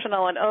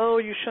professional, and oh,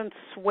 you shouldn't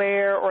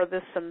swear or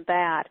this and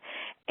that.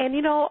 And,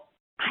 you know,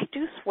 I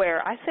do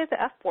swear. I say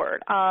the F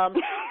word. I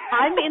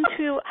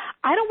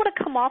don't want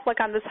to come off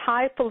like I'm this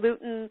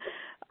highfalutin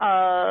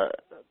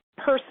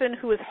person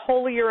who is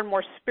holier and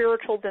more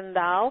spiritual than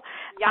thou.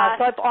 Yeah.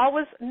 So I've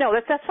always, no,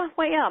 that's not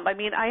who I am. I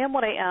mean, I am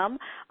what I am.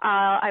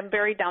 I'm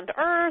very down to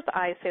earth.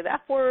 I say the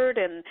F word,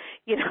 and,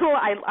 you know,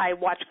 I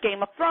watch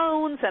Game of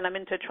Thrones, and I'm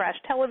into trash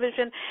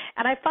television.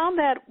 And I found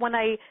that when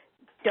I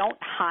don't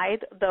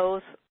hide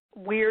those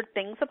weird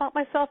things about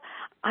myself,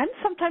 I'm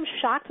sometimes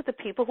shocked at the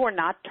people who are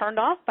not turned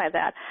off by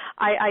that.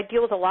 I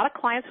deal with a lot of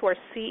clients who are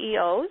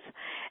CEOs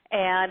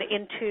and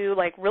into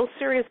like real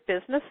serious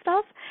business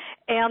stuff,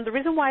 and the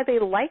reason why they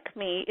like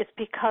me is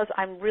because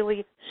I'm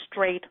really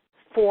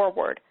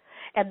straightforward.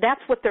 And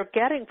that's what they're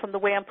getting from the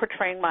way I'm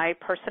portraying my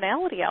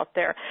personality out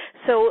there.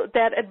 So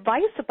that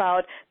advice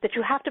about that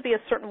you have to be a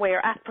certain way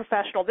or act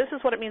professional, this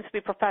is what it means to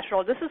be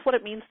professional, this is what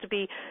it means to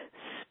be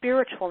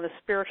spiritual in the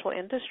spiritual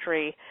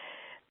industry,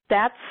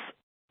 that's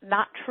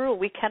not true.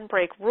 We can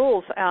break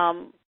rules,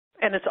 and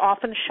it's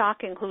often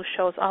shocking who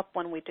shows up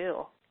when we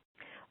do.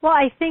 Well,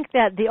 I think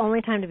that the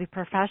only time to be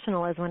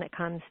professional is when it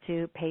comes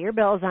to pay your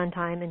bills on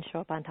time and show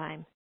up on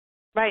time.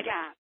 Right.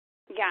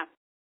 Yeah.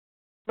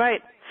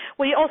 Right.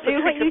 Well, you also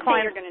do what you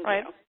say you're going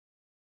to do.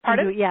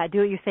 Pardon? Do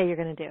what you say you're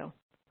going to do.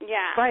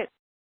 Yeah. Right.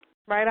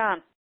 Right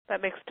on.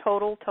 That makes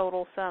total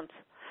sense.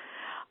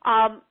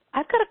 I've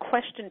got a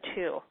question,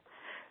 too.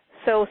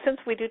 So since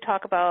we do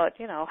talk about,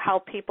 you know, how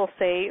people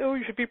say, oh,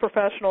 you should be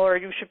professional or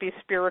you should be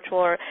spiritual,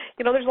 or,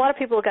 you know, there's a lot of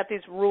people who got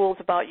these rules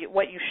about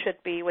what you should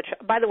be, which,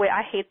 by the way,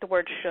 I hate the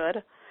word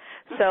should.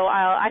 So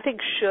I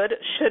think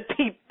should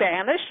be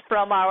banished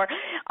from our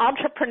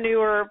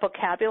entrepreneur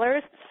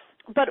vocabularies.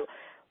 But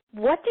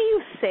what do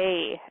you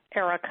say,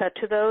 Erica,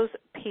 to those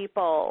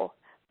people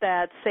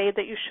that say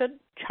that you should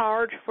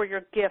charge for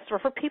your gifts, or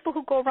for people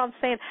who go around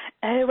saying,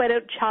 oh, I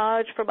don't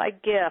charge for my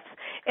gifts,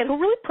 and who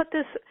really put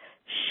this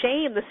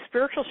shame, the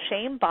spiritual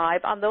shame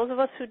vibe on those of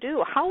us who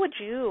do?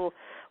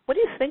 What do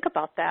you think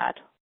about that?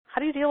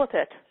 How do you deal with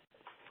it?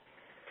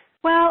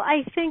 Well,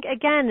 I think,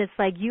 again, it's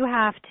like you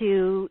have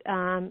to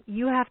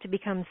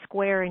become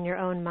square in your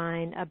own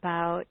mind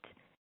about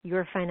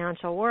your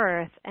financial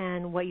worth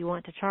and what you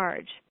want to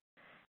charge.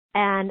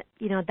 And,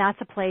 you know, that's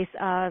a place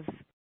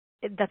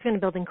that's going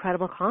to build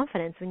incredible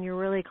confidence when you're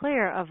really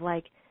clear of,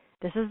 like,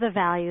 this is the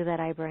value that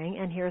I bring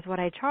and here's what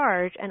I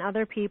charge. And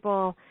other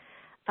people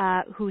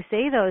who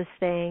say those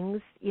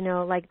things, you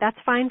know, like, that's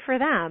fine for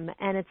them.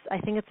 And I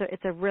think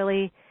it's a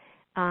really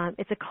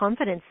it's a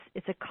confidence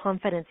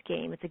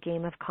game. It's a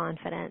game of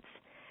confidence.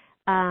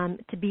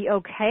 To be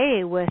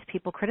okay with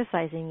people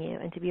criticizing you,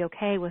 and to be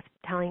okay with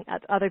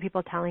other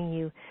people telling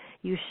you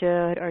you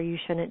should or you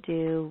shouldn't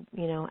do,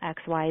 you know,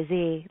 X, Y,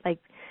 Z. Like,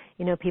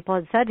 you know, people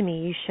had said to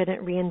me, you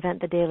shouldn't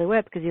reinvent the Daily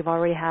Whip because you've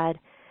already had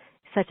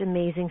such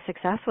amazing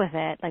success with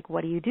it. Like,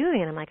 what are you doing?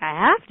 And I'm like,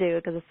 I have to,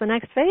 because it's the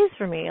next phase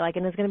for me. Like,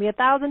 and it's going to be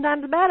 1,000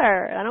 times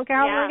better. I don't care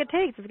how long it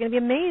takes. It's going to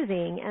be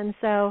amazing. And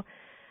so,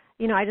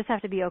 you know, I just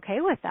have to be okay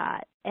with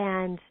that.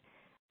 And,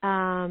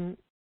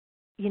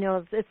 you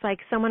know, it's like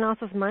someone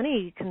else's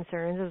money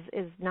concerns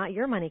is not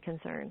your money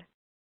concern.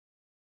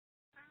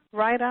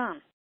 Right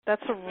on.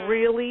 That's a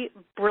really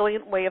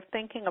brilliant way of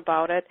thinking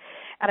about it.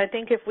 And I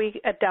think if we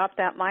adopt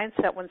that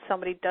mindset when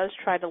somebody does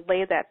try to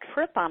lay that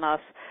trip on us,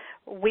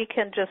 we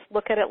can just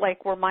look at it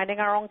like we're minding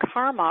our own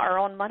karma, our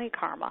own money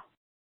karma.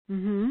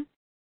 Mhm.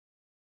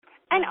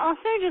 And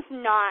also just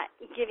not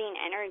giving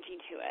energy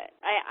to it.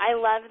 I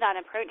love that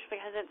approach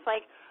because it's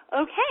like,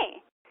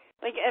 okay,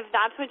 like if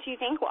that's what you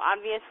think, well,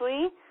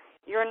 obviously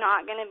you're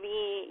not going to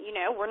be, you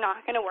know, we're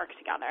not going to work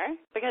together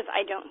because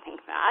I don't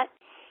think that.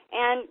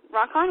 And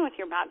rock on with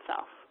your bad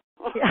self.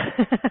 Yeah.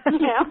 You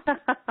know?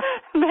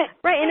 But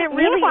right, and it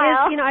really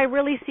is, you know, I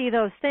really see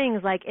those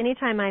things. Like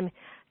anytime I'm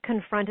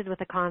confronted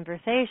with a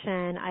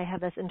conversation, I have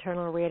this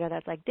internal reader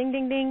that's like, ding,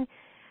 ding, ding.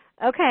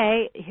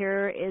 Okay,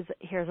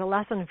 here's a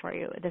lesson for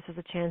you. This is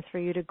a chance for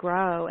you to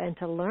grow and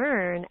to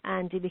learn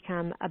and to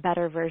become a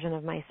better version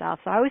of myself.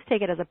 So I always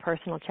take it as a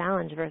personal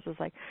challenge versus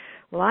like,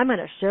 well, I'm going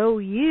to show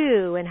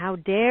you and how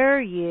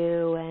dare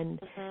you and,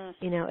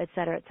 you know, et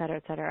cetera, et cetera,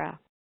 et cetera.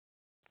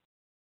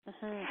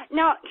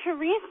 Now,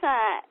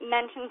 Teresa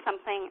mentioned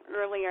something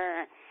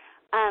earlier,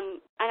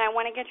 and I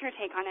want to get your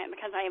take on it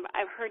because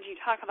I've heard you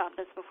talk about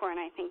this before, and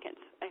I think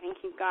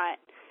you've got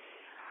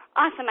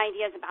awesome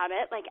ideas about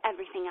it, like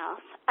everything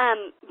else.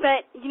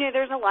 But you know,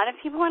 there's a lot of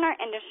people in our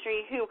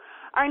industry who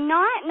are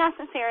not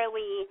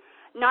necessarily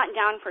not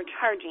down for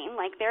charging.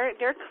 Like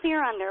they're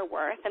clear on their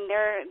worth and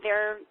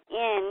they're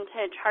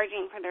into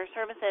charging for their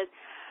services,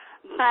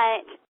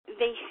 but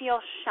they feel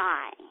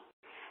shy.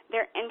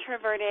 They're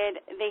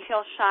introverted. They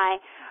feel shy.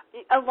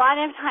 A lot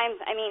of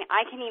times, I mean,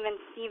 I can even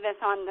see this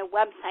on the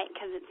website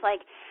because it's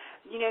like,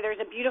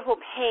 there's a beautiful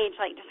page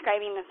like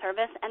describing the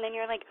service, and then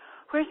you're like,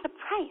 where's the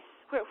price?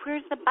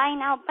 Where's the buy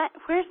now button?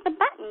 Where's the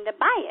button to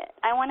buy it?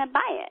 I want to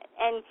buy it.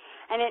 And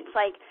it's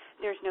like,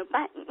 there's no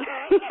button.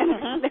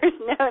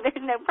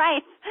 there's no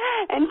price.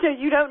 And so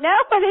you don't know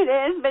what it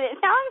is, but it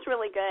sounds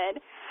really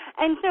good.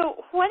 And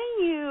so what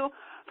do you,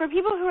 for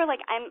people who are like,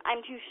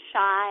 I'm too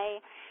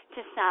shy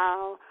to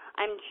sell,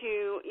 I'm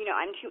too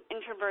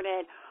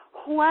introverted,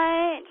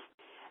 what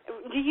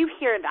do you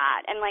hear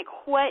that? And like,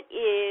 what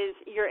is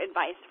your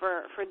advice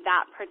for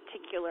that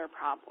particular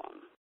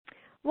problem?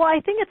 Well,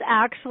 I think it's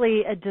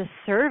actually a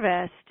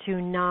disservice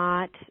to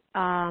not.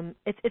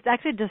 It's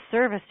actually a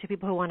disservice to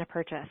people who want to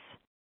purchase.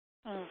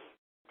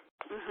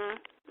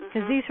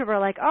 Because these people are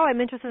like, oh,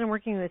 I'm interested in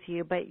working with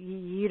you, but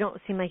you don't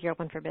seem like you're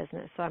open for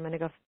business, so I'm going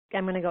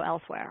to go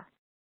elsewhere.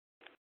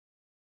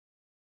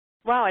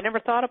 Wow, I never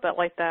thought of it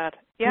like that.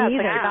 Yeah, it's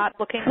like you're not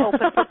looking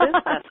open for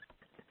business.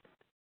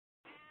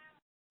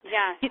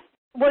 Yeah.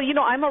 Well,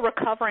 I'm a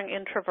recovering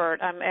introvert.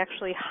 I'm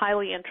actually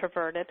highly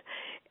introverted,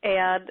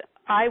 and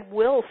I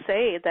will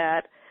say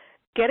that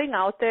getting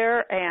out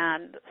there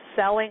and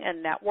selling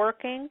and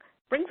networking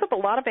brings up a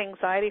lot of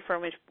anxiety for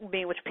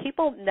me, which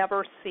people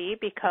never see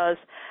because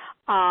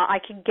I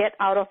can get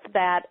out of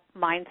that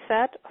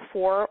mindset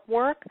for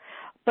work,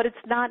 but it's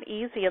not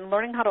easy, and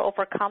learning how to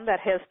overcome that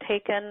has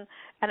taken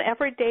an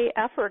everyday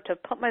effort to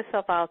put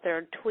myself out there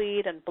and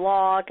tweet and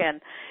blog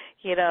and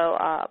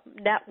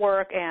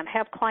network and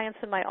have clients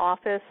in my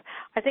office.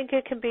 I think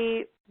it can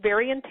be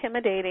very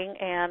intimidating,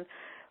 and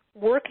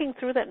working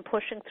through that and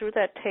pushing through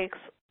that takes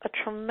a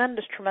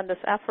tremendous, tremendous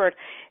effort.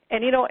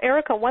 And,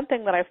 Erica, one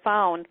thing that I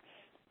found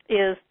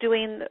is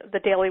doing the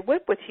Daily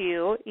Whip with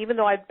you, even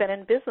though I've been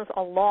in business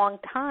a long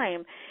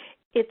time,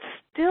 it's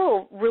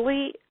still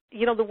really,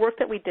 the work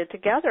that we did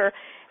together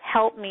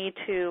helped me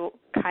to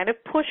kind of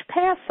push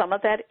past some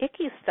of that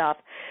icky stuff.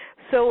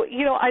 So,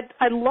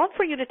 I'd love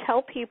for you to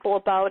tell people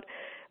about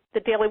the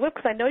Daily Whip,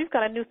 because I know you've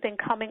got a new thing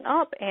coming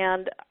up,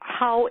 and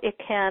how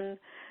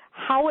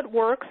it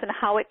works and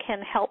how it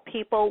can help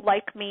people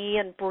like me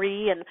and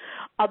Bree and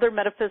other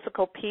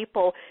metaphysical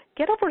people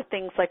get over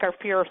things like our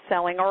fear of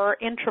selling or our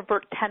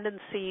introvert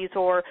tendencies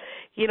or,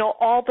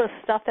 all the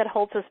stuff that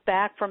holds us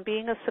back from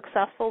being as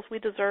successful as we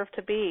deserve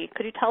to be.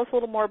 Could you tell us a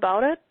little more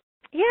about it?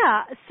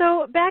 Yeah.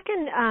 So back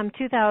in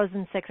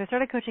 2006, I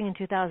started coaching in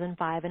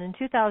 2005, and in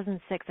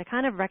 2006, I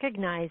kind of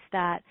recognized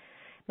that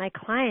my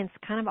clients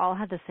kind of all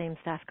had the same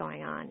stuff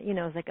going on. It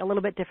was like a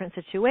little bit different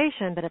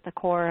situation, but at the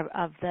core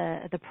of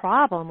the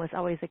problem was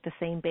always like the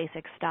same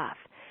basic stuff.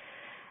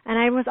 And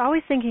I was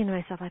always thinking to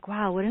myself, like,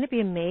 wow, wouldn't it be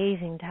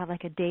amazing to have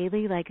like a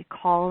daily, like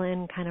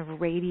call-in kind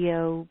of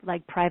radio,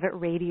 like private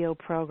radio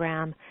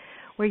program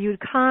where you'd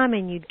come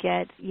and you'd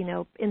get,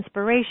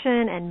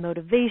 inspiration and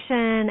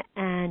motivation,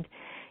 and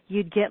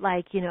you'd get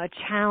like, a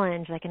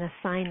challenge, like an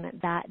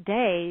assignment that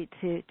day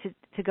to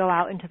go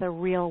out into the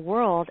real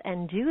world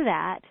and do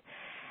that.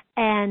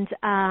 And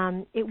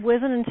it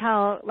wasn't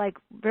until, like,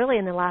 really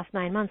in the last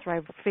 9 months where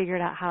I figured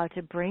out how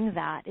to bring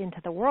that into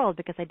the world,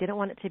 because I didn't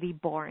want it to be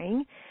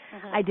boring.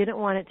 I didn't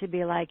want it to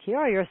be like, here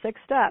are your 6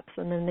 steps,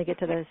 and then they get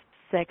to the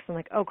 6, and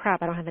like, oh,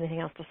 crap, I don't have anything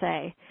else to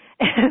say.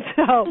 And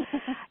so,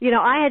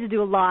 I had to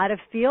do a lot of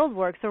field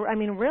work. So, I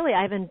mean, really,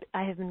 I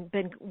have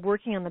been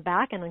working on the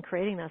back end and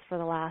creating this for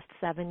the last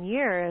 7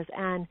 years.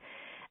 And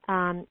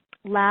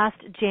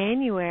last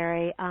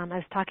January, I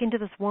was talking to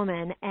this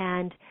woman,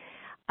 and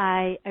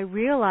I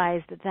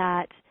realized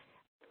that,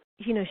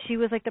 she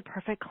was like the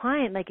perfect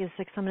client. Like, it's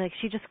like someone, like,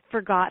 she just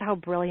forgot how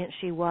brilliant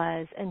she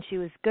was, and she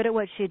was good at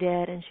what she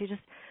did, and she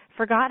just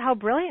forgot how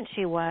brilliant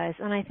she was.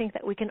 And I think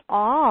that we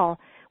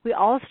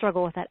all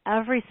struggle with that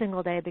every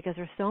single day, because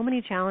there's so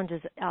many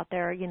challenges out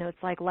there. It's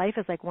like life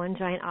is like one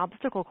giant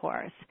obstacle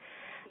course.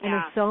 And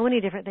there's so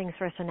many different things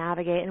for us to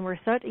navigate, and we're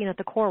such, at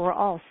the core, we're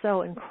all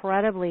so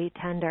incredibly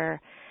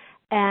tender.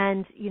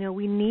 And,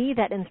 we need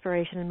that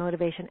inspiration and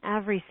motivation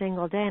every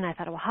single day. And I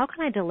thought, well, how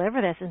can I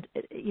deliver this,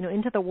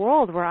 into the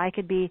world where I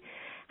could be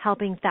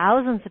helping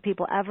thousands of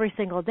people every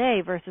single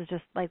day versus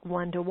just like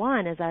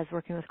one-to-one as I was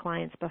working with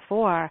clients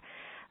before.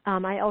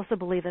 I also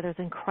believe that there's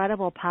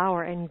incredible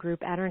power in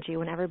group energy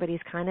when everybody's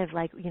kind of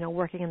like,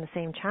 working in the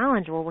same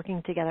challenge. We're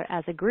working together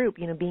as a group,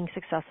 being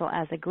successful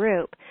as a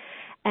group.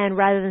 And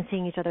rather than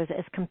seeing each other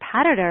as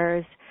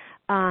competitors,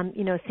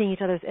 seeing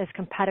each other as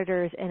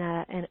competitors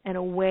in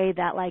a way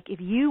that, like, if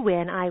you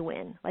win, I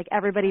win. Like,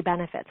 everybody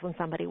benefits when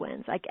somebody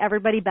wins. Like,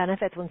 everybody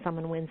benefits when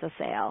someone wins a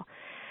sale.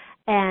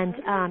 And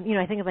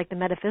I think of like the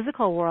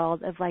metaphysical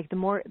world of like the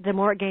more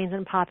it gains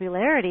in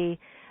popularity,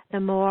 the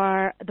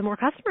more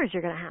customers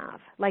you're going to have.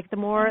 Like, the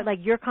more like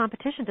your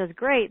competition does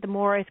great, the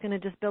more it's going to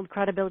just build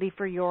credibility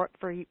for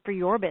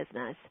your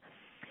business.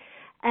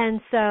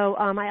 And so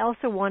I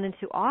also wanted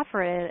to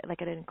offer it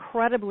like an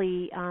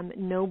incredibly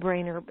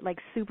no-brainer, like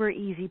super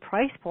easy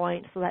price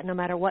point, so that no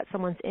matter what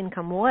someone's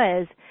income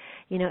was,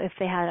 you know, if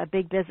they had a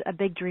big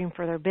dream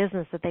for their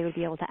business, that they would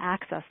be able to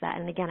access that.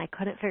 And again, I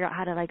couldn't figure out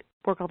how to like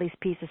work all these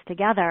pieces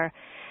together.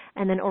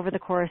 And then over the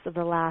course of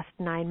the last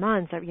 9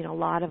 months, you know, a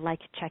lot of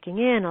like checking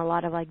in, a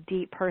lot of like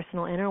deep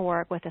personal inner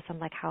work with this. I'm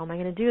like, how am I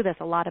going to do this?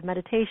 A lot of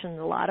meditation,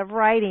 a lot of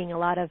writing, a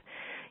lot of,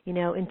 you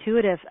know,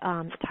 intuitive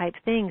type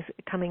things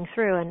coming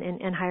through,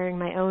 and hiring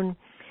my own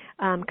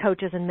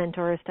coaches and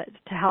mentors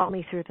to help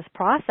me through this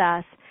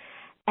process.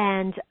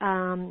 And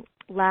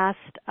let's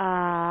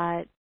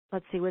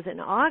see, was it in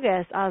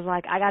August? I was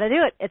like, I got to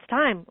do it. It's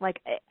time. Like,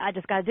 I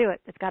just got to do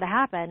it. It's got to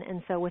happen.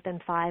 And so within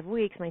 5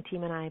 weeks, my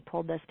team and I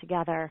pulled this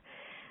together.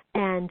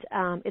 And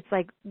it's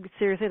like,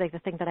 seriously, like the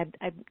thing that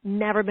I've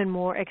never been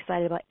more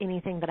excited about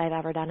anything that I've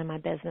ever done in my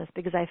business,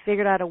 because I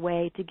figured out a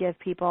way to give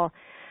people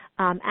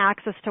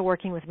access to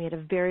working with me at a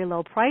very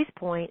low price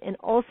point. And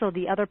also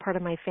the other part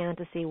of my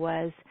fantasy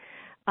was,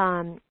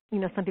 you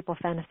know, some people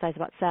fantasize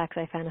about sex.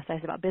 I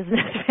fantasize about business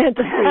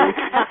fantasies.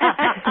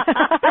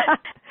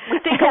 We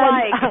think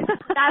alike.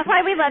 That's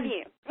why we love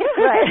you.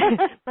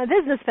 Right. My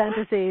business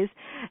fantasies.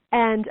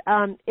 And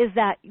is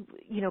that,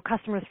 you know,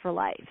 customers for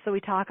life. So we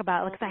talk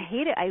about, like, 'cause I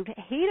hate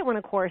it when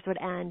a course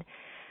would end.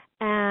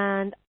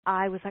 And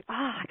I was like,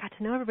 I got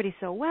to know everybody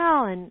so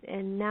well,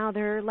 and now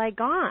they're like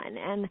gone.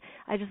 And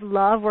I just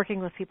love working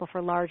with people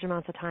for large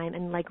amounts of time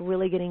and like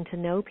really getting to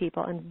know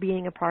people and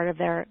being a part of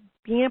their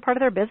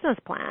business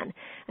plan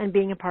and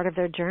being a part of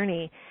their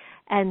journey.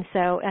 And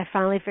so I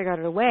finally figured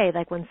out a way,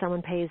 like when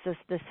someone pays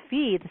this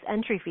fee, this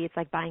entry fee, it's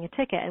like buying a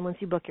ticket. And once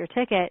you book your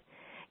ticket,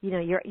 you know,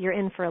 you're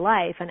in for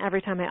life. And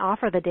every time I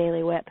offer the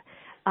Daily Whip,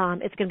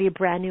 it's going to be a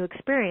brand new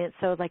experience.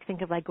 So like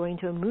think of like going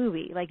to a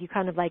movie. Like you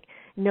kind of like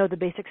know the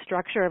basic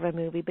structure of a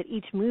movie, but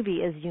each movie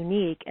is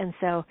unique. And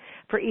so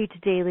for each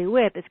Daily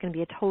Whip, it's going to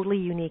be a totally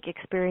unique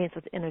experience.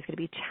 And there's going to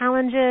be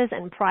challenges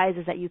and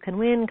prizes that you can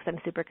win, because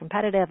I'm super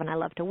competitive and I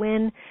love to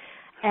win.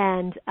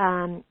 And,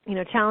 you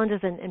know, challenges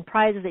and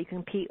prizes that you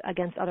compete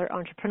against other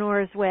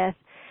entrepreneurs with.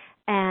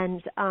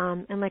 And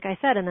like I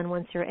said, and then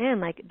once you're in,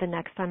 like the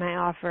next time I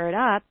offer it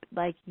up,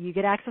 like you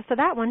get access to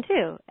that one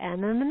too,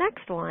 and then the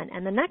next one,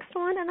 and the next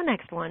one, and the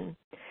next one.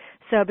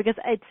 So because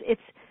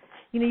it's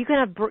you know, you can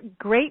have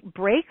great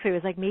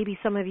breakthroughs. Like maybe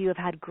some of you have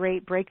had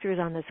great breakthroughs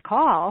on this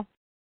call,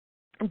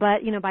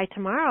 but you know, by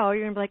tomorrow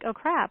you're gonna be like, oh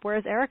crap,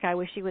 where's Erica? I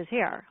wish she was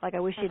here. Like I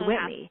wish she'd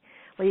whip me.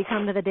 Well, you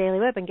come to the Daily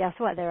Whip, and guess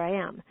what? There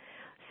I am.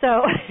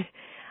 So.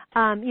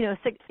 You know,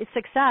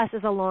 success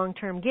is a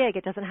long-term gig.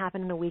 It doesn't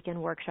happen in a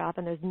weekend workshop,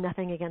 and there's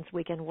nothing against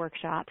weekend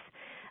workshops.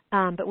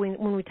 But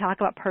when we talk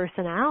about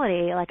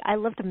personality, like I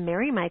love to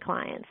marry my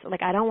clients.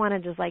 Like I don't want to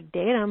just like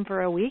date them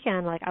for a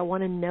weekend. Like I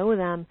want to know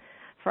them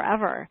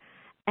forever.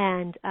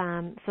 And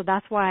so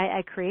that's why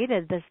I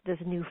created this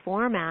new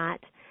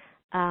format.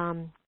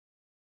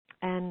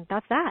 And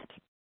that's that.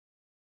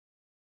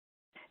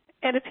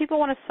 And if people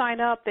want to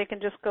sign up, they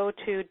can just go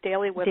to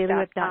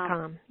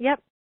dailywhip.com.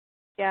 Yep.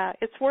 Yeah,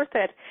 it's worth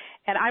it.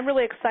 And I'm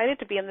really excited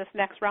to be in this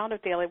next round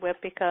of Daily Whip,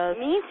 because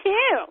me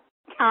too.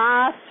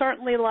 I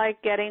certainly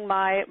like getting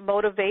my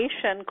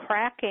motivation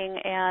cracking.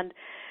 And,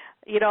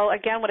 you know,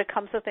 again, when it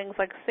comes to things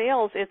like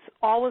sales, it's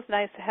always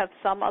nice to have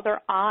some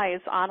other eyes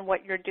on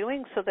what you're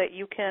doing so that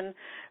you can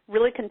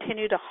really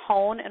continue to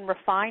hone and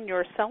refine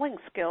your selling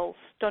skills.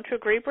 Don't you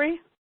agree, Bree?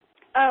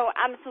 Oh,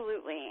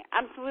 absolutely.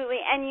 Absolutely.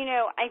 And, you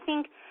know, I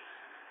think,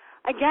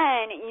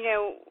 again, you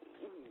know,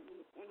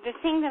 the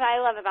thing that I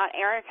love about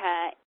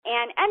Erica,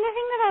 and the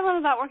thing that I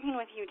love about working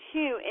with you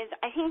too, is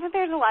I think that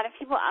there's a lot of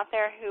people out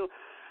there who,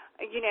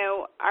 you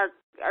know, are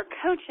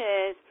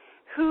coaches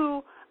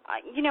who,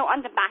 you know,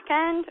 on the back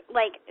end,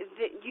 like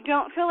you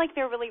don't feel like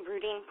they're really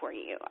rooting for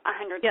you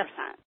 100%. Yes.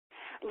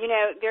 You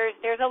know,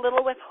 there's a little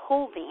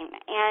withholding,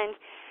 and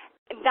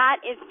that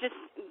is just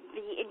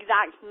the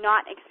exact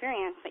not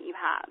experience that you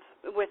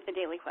have with the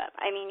Daily Whip.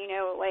 I mean, you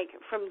know, like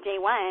from day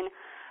one,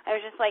 I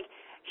was just like,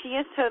 she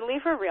is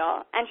totally for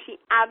real, and she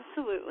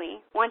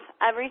absolutely wants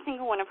every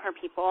single one of her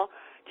people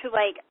to,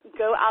 like,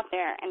 go out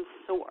there and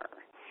soar.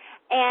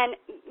 And,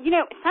 you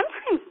know,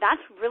 sometimes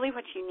that's really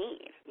what you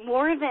need,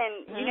 more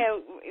than, you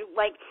know,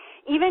 like,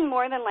 even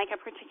more than, like, a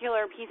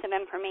particular piece of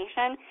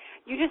information.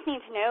 You just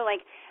need to know,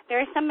 like, there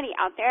is somebody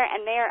out there,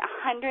 and they are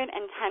 110%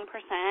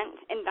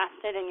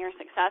 invested in your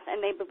success,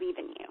 and they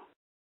believe in you.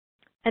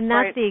 And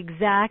that's the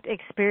exact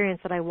experience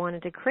that I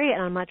wanted to create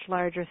on a much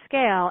larger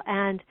scale.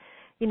 And,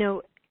 you know,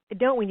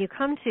 when you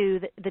come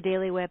to the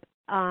Daily Whip,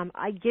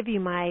 I give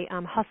you my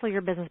Hustle Your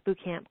Business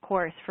Bootcamp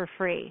course for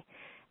free.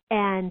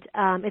 And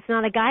it's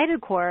not a guided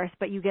course,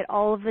 but you get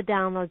all of the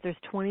downloads. There's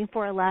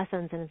 24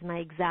 lessons, and it's my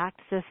exact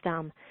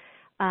system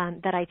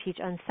that I teach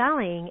on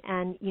selling.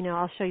 And, you know,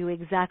 I'll show you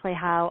exactly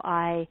how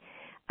I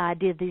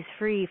did these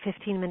free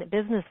 15-minute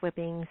business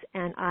whippings,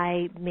 and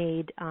I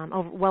made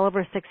well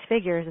over 6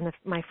 figures in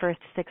my first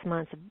 6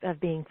 months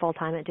of being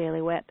full-time at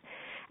Daily Whip.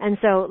 And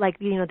so, like,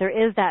 you know, there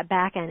is that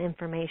back-end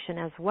information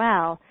as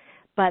well,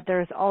 But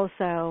there's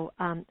also,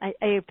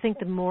 I think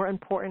the more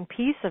important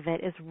piece of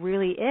it is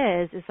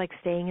like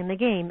staying in the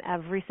game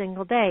every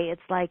single day.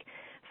 It's like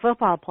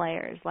football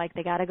players, like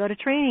they got to go to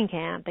training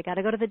camp, they got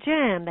to go to the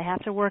gym, they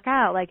have to work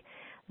out, like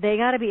they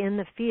got to be in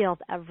the field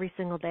every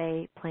single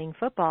day playing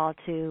football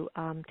to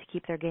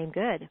keep their game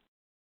good.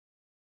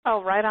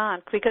 Oh, right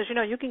on. Because,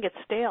 you can get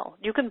stale.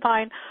 You can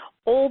find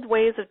old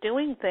ways of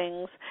doing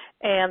things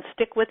and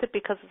stick with it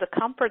because of the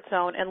comfort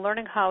zone, and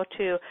learning how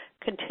to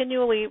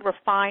continually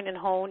refine and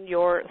hone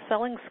your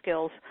selling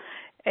skills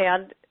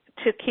and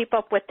to keep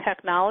up with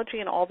technology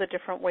and all the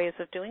different ways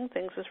of doing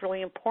things is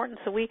really important.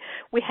 So we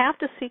have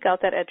to seek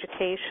out that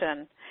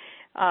education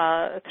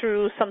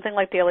through something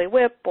like Daily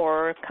Whip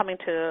or coming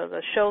to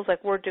the shows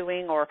like we're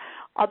doing or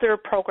other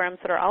programs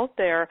that are out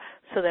there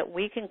so that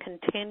we can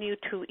continue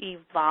to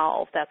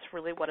evolve. That's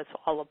really what it's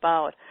all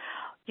about.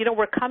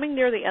 We're coming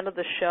near the end of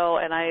the show,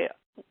 and I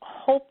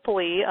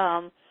hopefully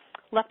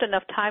left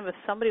enough time if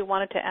somebody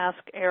wanted to ask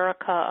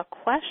Erica a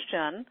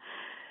question,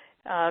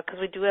 because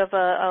we do have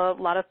a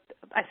lot of,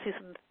 I see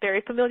some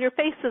very familiar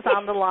faces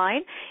on the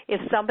line. If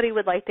somebody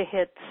would like to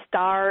hit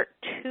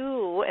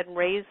 *2 and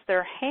raise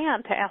their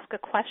hand to ask a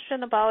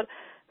question about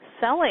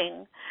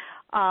selling,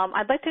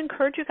 I'd like to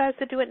encourage you guys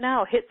to do it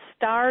now. Hit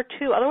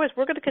 *2. Otherwise,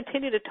 we're going to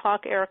continue to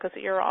talk Erica's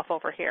ear off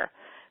over here.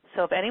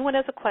 So if anyone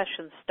has a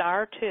question,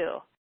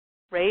 *2.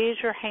 Raise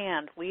your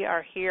hand. We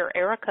are here.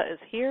 Erica is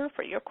here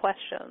for your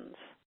questions.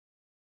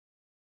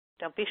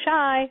 Don't be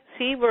shy.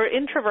 See, we're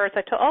introverts.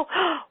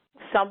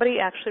 Somebody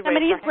actually raised their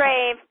hand. Somebody's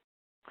brave.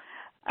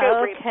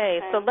 Okay,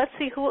 so let's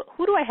see, who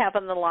do I have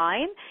on the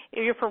line?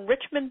 You're from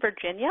Richmond,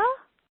 Virginia?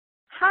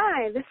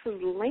 Hi, this is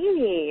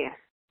Lainey.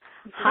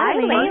 Hi,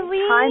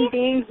 Lainey. Time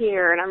being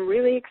here, and I'm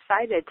really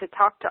excited to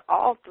talk to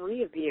all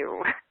three of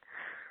you.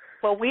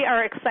 Well, we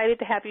are excited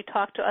to have you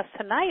talk to us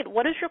tonight.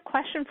 What is your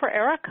question for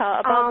Erica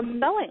about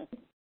selling?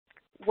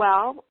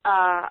 Well,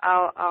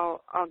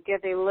 I'll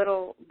give a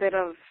little bit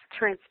of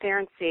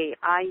transparency.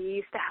 I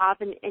used to have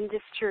an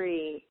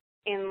industry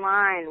in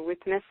line with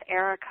Miss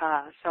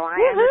Erica, so I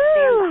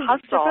understand the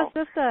hustle.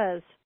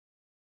 Sisters.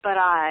 But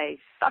I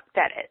sucked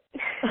at it.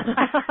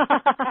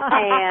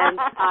 And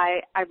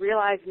I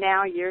realize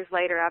now, years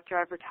later, after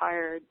I've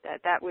retired,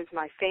 that was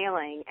my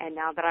failing. And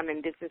now that I'm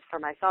in business for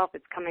myself,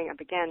 it's coming up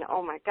again.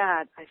 Oh, my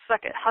God, I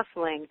suck at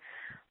hustling.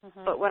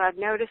 Mm-hmm. But what I've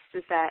noticed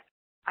is that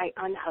I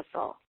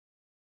unhustle.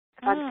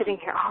 If I'm sitting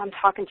here, I'm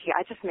talking to you,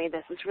 I just made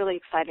this. It's really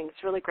exciting.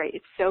 It's really great.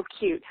 It's so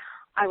cute.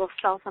 I will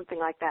sell something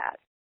like that.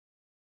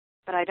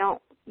 But I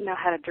don't know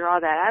how to draw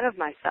that out of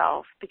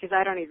myself because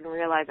I don't even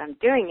realize I'm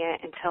doing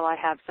it until I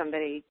have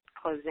somebody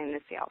closing the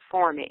sale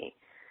for me.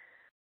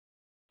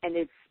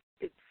 And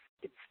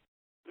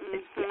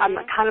I'm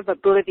kind of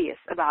oblivious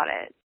about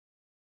it.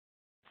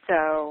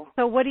 So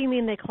what do you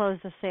mean they close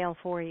the sale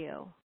for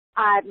you?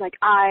 I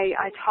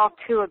talked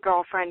to a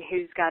girlfriend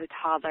who's got a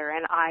toddler,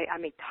 and I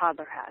make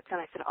toddler hats. And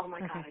I said, oh,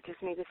 my God, I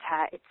just made this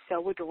hat. It's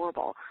so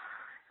adorable.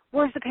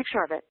 Where's the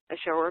picture of it? I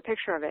show her a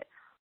picture of it.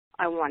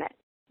 I want it.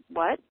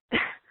 What?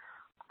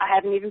 I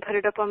haven't even put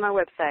it up on my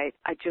website.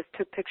 I just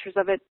took pictures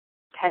of it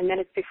 10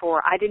 minutes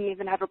before. I didn't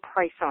even have a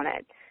price on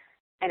it,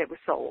 and it was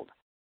sold.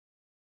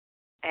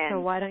 And so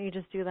why don't you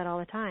just do that all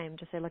the time?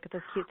 Just say, look at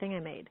this cute thing I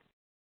made.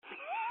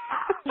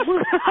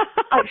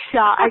 I'm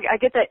shy. I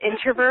get that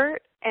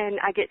introvert, and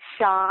I get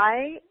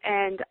shy,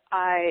 and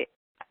I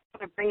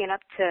bring it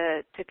up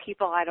to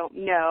people I don't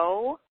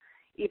know,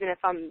 even if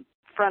I'm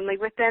friendly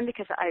with them,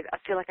 because I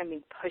feel like I'm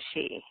being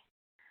pushy.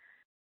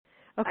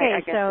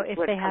 Okay, so if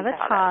they have a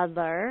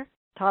toddler,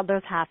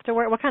 toddlers have to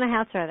wear, what kind of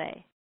hats are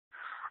they?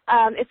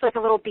 It's like a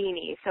little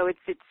beanie, so it's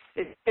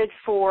good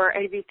for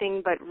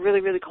everything but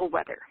really, really cold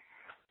weather.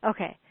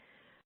 Okay.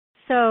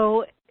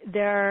 So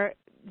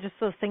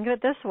think of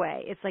it this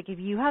way. It's like if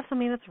you have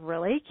something that's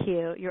really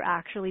cute, you're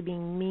actually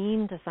being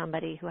mean to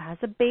somebody who has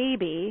a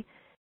baby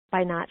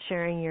by not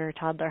sharing your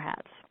toddler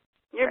hats.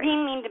 You're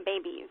being mean to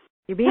babies.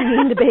 You're being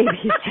mean to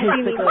babies,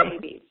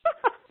 basically.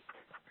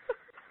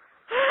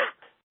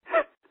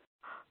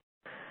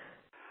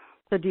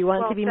 So do you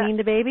want to be mean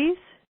to babies?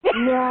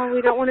 No,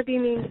 we don't want to be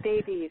mean to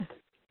babies.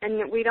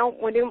 And we don't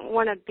want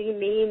to be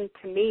mean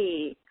to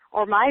me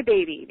or my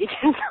baby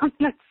because I'm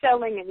not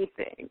selling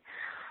anything.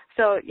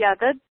 So yeah,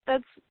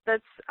 that's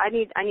I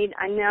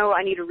know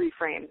I need a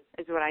reframe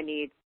is what I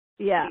need.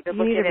 Yeah, you need to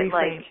look at it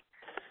like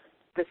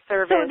the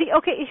service. So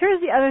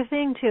here's the other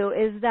thing too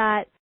is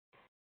that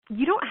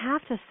you don't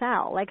have to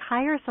sell. Like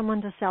hire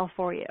someone to sell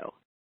for you.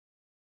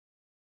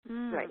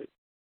 Right.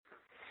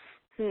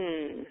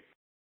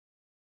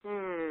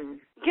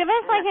 Give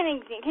us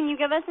can you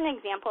give us an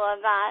example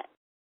of that?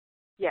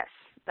 Yes,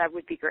 that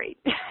would be great.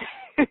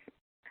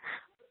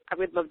 I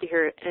would love to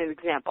hear an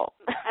example.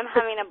 I'm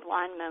having a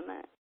blonde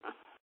moment.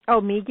 Oh,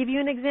 me give you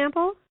an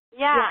example?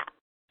 Yeah.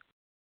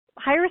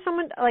 Hire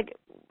someone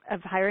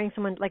hiring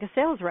someone like a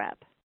sales rep.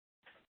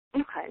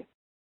 Okay.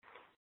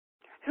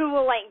 Who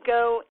will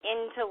go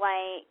into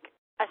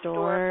a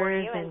store for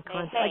you and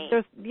say, hey.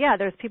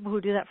 There's people who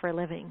do that for a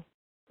living.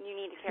 You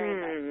need to carry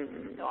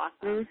this. So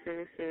awesome.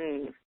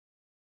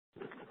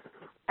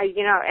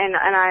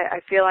 I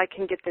feel I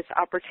can get this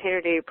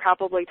opportunity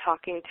probably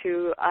talking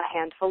to a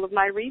handful of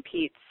my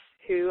repeats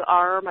who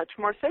are much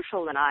more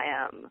social than I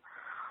am,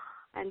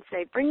 and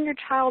say, bring your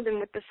child in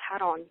with this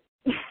hat on.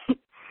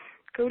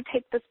 Go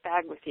take this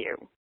bag with you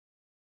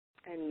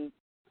and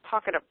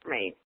talk it up for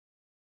me,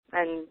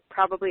 and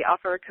probably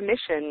offer a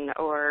commission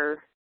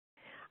or.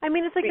 I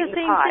mean, it's like the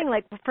same thing.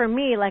 Like for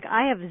me, like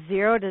I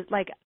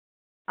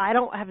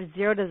don't have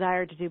zero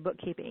desire to do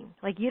bookkeeping.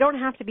 Like you don't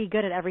have to be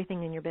good at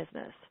everything in your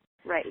business.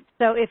 Right.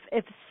 So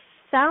if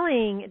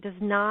selling does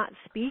not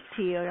speak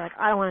to you, you're like,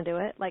 I don't want to do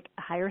it. Like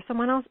hire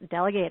someone else,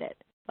 delegate it.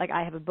 Like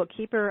I have a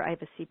bookkeeper, I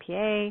have a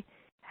CPA,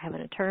 I have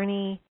an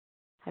attorney,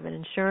 I have an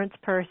insurance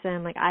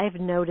person. Like I have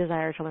no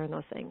desire to learn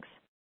those things.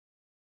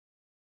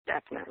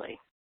 Definitely.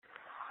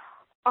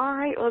 All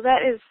right. Well,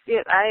 that is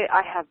it.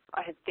 I have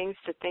things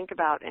to think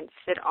about and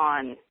sit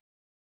on,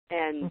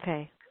 and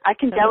okay. I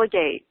can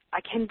delegate. I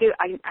can do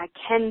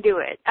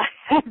it.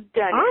 I've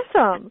done it.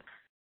 Awesome.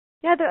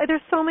 Yeah,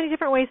 there's so many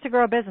different ways to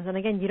grow a business, and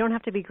again, you don't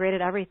have to be great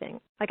at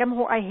everything. Like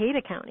I hate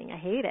accounting. I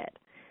hate it.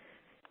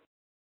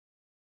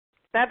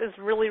 That is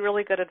really,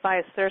 really good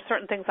advice. There are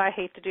certain things I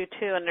hate to do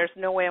too, and there's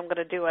no way I'm going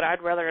to do it.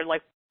 I'd rather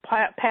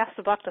pass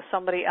the buck to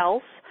somebody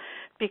else,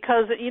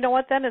 because you know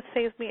what? Then it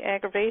saves me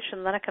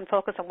aggravation. Then I can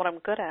focus on what I'm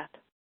good at.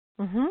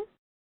 Mhm.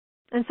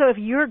 And so if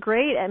you're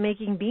great at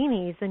making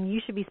beanies, then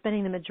you should be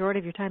spending the majority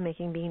of your time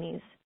making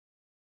beanies.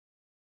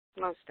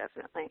 Most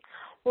definitely.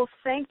 Well,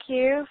 thank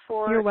you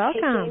for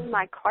taking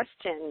my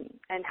question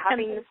and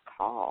having this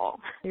call.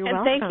 You're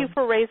welcome. And thank you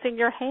for raising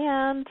your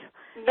hand.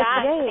 Yes,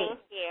 thank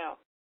you.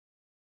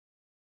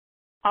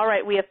 All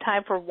right, we have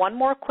time for one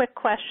more quick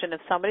question.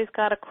 If somebody's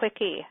got a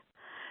quickie,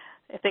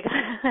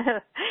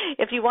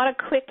 if you want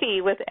a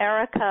quickie with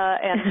Erica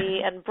and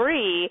me and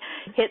Bree,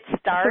 hit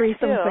star 2.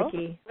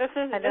 Quickie. This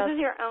is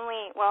your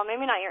only, well,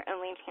 maybe not your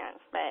only chance,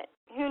 but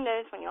who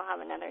knows when you'll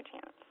have another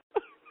chance.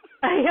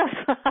 Yes.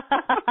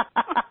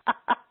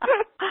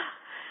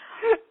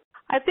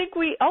 I think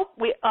we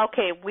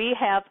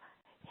have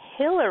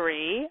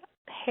Hillary.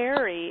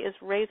 Harry is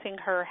raising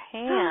her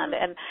hand,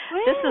 and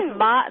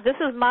this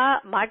is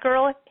my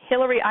girl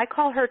Hillary. I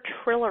call her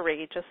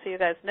Trillery, just so you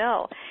guys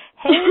know.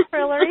 Hey,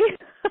 Trillery.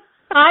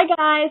 Hi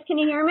guys, can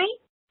you hear me?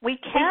 We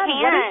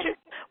can.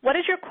 What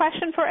is your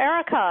question for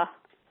Erica?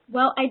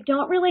 Well, I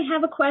don't really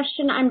have a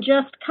question. I'm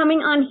just coming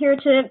on here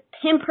to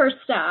pimp her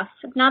stuff.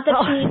 Not that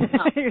she needs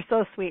help. You're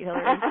so sweet,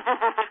 Hillary.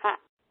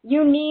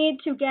 You need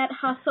to get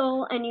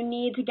hustle, and you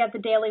need to get the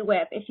Daily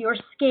Whip. If you're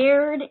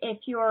scared, if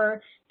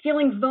you're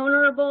feeling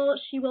vulnerable,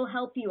 she will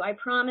help you. I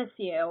promise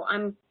you.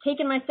 I'm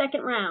taking my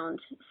second round,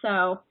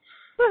 so.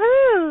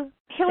 Woohoo!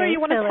 Hillary, you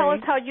want to tell us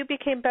how you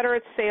became better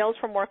at sales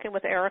from working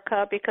with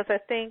Erica? Because I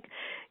think,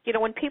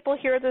 when people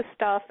hear this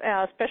stuff,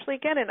 especially,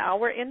 again, in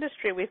our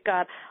industry, we've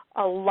got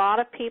a lot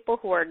of people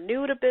who are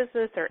new to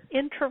business, they're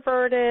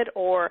introverted,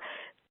 or,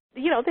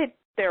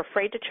 they're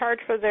afraid to charge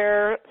for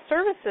their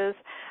services.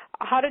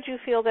 How did you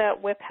feel that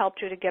WHIP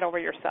helped you to get over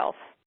yourself?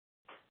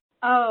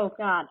 Oh,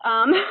 God.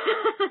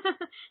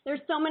 There's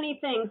so many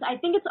things. I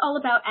think it's all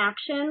about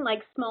action,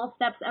 like small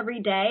steps every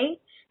day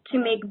to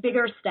make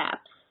bigger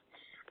steps.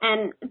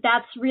 And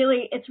it's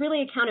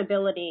really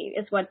accountability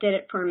is what did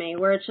it for me,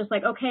 where it's just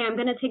like, okay, I'm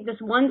going to take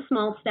this one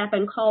small step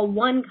and call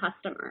one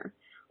customer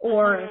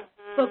or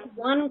book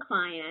one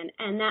client,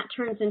 and that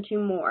turns into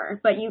more.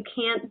 But you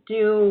can't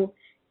do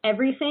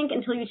everything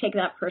until you take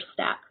that first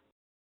step.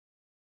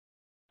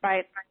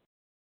 Right.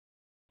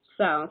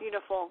 So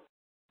beautiful.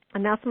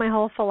 And that's my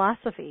whole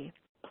philosophy.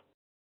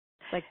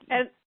 Like,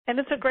 and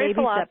it's a great baby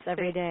philosophy. steps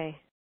every day.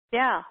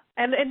 Yeah.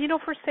 And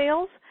for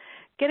sales,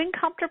 getting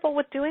comfortable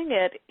with doing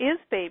it is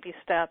baby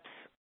steps.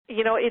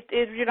 You're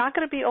not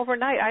going to be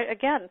overnight.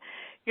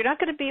 You're not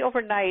going to be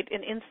overnight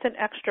an instant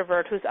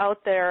extrovert who's out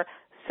there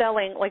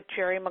selling like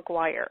Jerry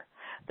Maguire.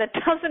 That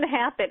doesn't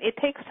happen. It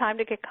takes time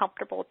to get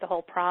comfortable with the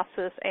whole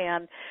process,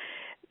 and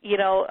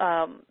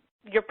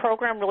your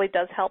program really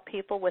does help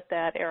people with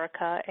that,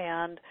 Erica,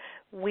 and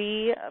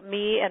me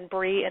and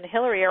Bree and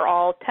Hillary are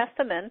all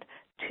testament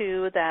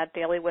to that.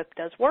 Daily Whip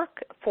does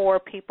work for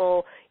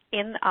people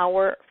in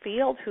our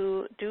field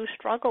who do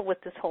struggle with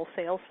this whole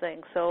sales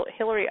thing. So,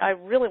 Hillary, I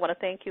really want to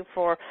thank you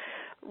for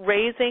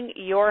raising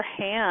your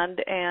hand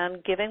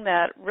and giving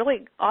that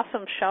really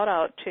awesome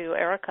shout-out to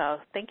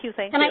Erica. Thank you.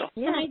 Can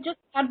I just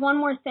add one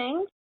more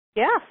thing?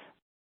 Yes.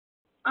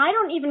 I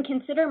don't even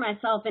consider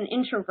myself an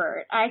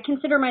introvert. I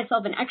consider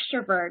myself an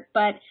extrovert,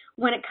 but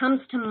when it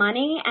comes to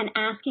money and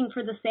asking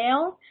for the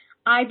sale,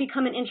 I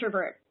become an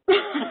introvert.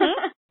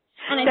 Mm-hmm.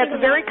 And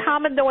that's very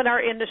common, though, in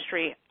our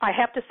industry. I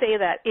have to say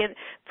that.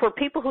 For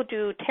people who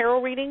do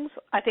tarot readings,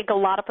 I think a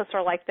lot of us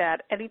are like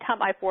that.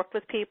 Anytime I've worked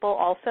with people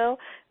also,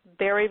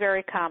 very,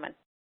 very common.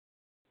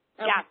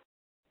 Okay.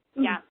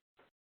 Yeah. Yeah.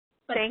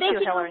 But thank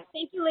you, Hillary.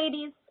 Thank you,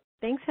 ladies.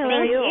 Thanks,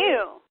 Hillary. Thank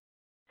you.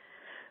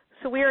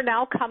 So we are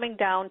now coming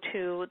down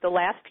to the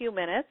last few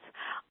minutes.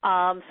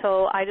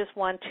 So I just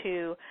want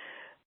to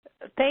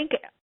thank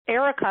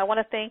Erica, I want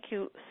to thank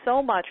you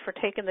so much for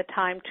taking the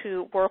time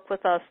to work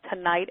with us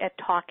tonight at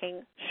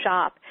Talking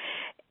Shop.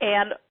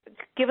 And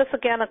give us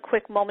again a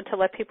quick moment to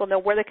let people know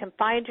where they can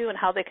find you and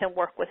how they can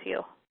work with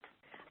you.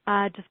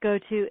 Just go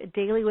to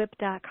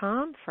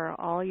dailywhip.com for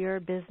all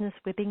your business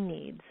whipping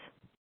needs.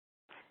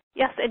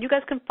 Yes, and you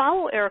guys can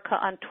follow Erica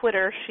on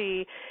Twitter.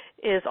 She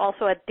is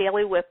also at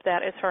Daily Whip.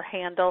 That is her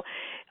handle.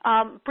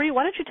 Bree,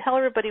 why don't you tell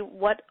everybody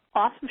what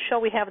awesome show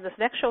we have? And this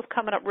next show is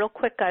coming up real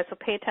quick, guys, so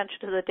pay attention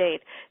to the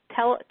date.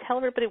 Tell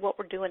everybody what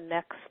we're doing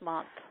next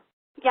month.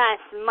 Yes,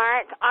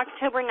 mark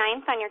October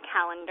 9th on your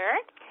calendar.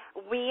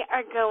 We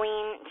are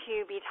going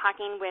to be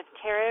talking with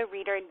tarot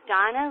reader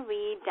Donna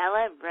Lee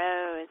Della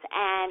Rose,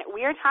 and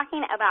we are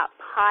talking about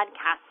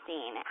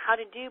podcasting, how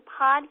to do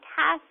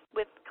podcasts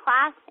with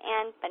class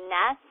and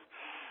finesse.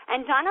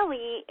 And Donna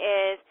Lee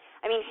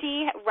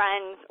she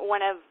runs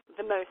one of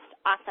the most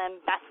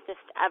awesome,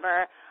 bestest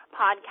ever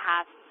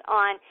podcasts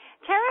on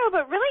tarot,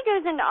 but really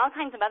goes into all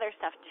kinds of other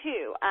stuff,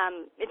 too.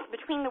 It's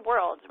Between the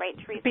Worlds, right,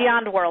 Teresa?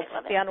 Beyond Worlds.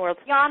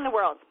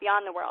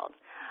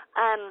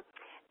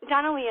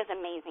 Donna Lee is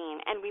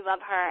amazing, and we love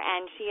her,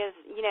 and she is,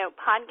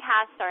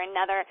 podcasts are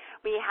another.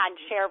 We had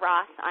Cher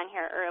Ross on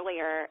here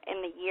earlier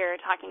in the year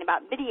talking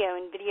about video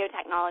and video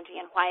technology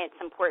and why it's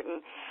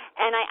important.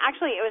 And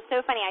it was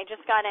so funny. I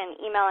just got an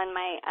email in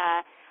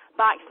my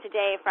box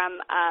today from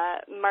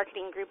a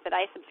marketing group that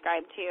I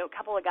subscribe to, a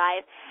couple of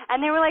guys,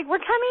 and they were like, we're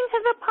coming to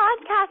the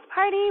podcast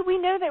party. We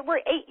know that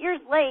we're 8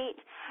 years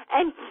late.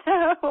 And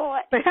so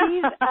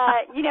she's,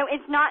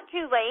 it's not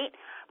too late.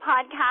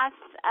 Podcasts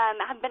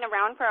have been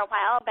around for a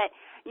while, but,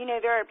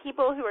 there are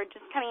people who are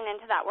just coming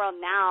into that world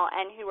now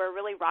and who are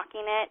really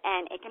rocking it,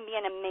 and it can be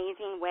an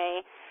amazing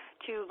way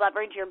to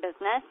leverage your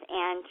business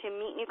and to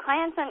meet new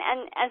clients.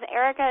 And as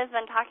Erica has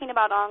been talking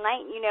about all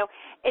night,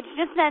 it's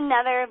just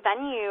another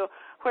venue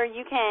where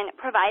you can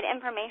provide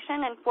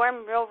information and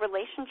form real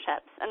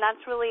relationships. And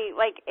that's really,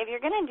 if you're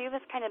going to do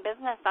this kind of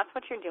business, that's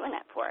what you're doing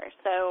it for.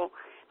 So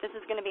this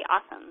is going to be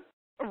awesome.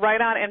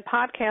 Right on, and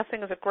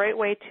podcasting is a great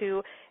way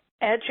to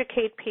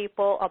educate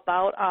people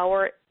about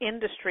our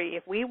industry.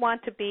 If we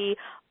want to be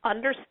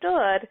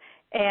understood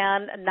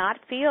and not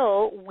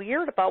feel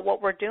weird about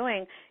what we're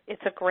doing,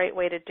 it's a great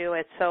way to do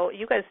it. So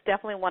you guys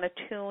definitely want to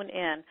tune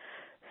in.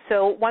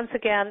 So once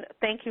again,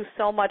 thank you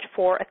so much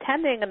for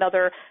attending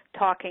another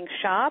Talking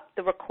Shop.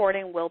 The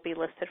recording will be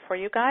listed for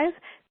you guys.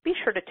 Be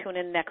sure to tune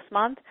in next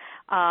month.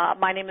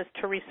 My name is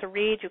Teresa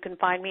Reed. You can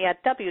find me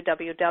at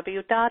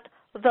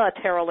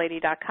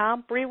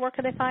www.thetarotlady.com. Bree, where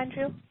can they find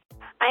you?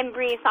 I'm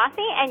Bree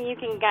Saucy, and you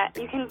can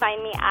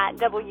find me at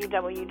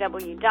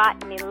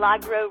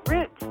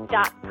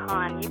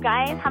www.milagroroots.com. You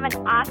guys have an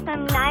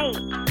awesome night.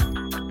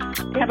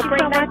 Have a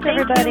great night,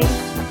 everybody.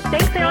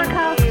 Thanks,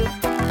 Erica.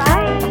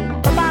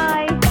 Bye. Bye.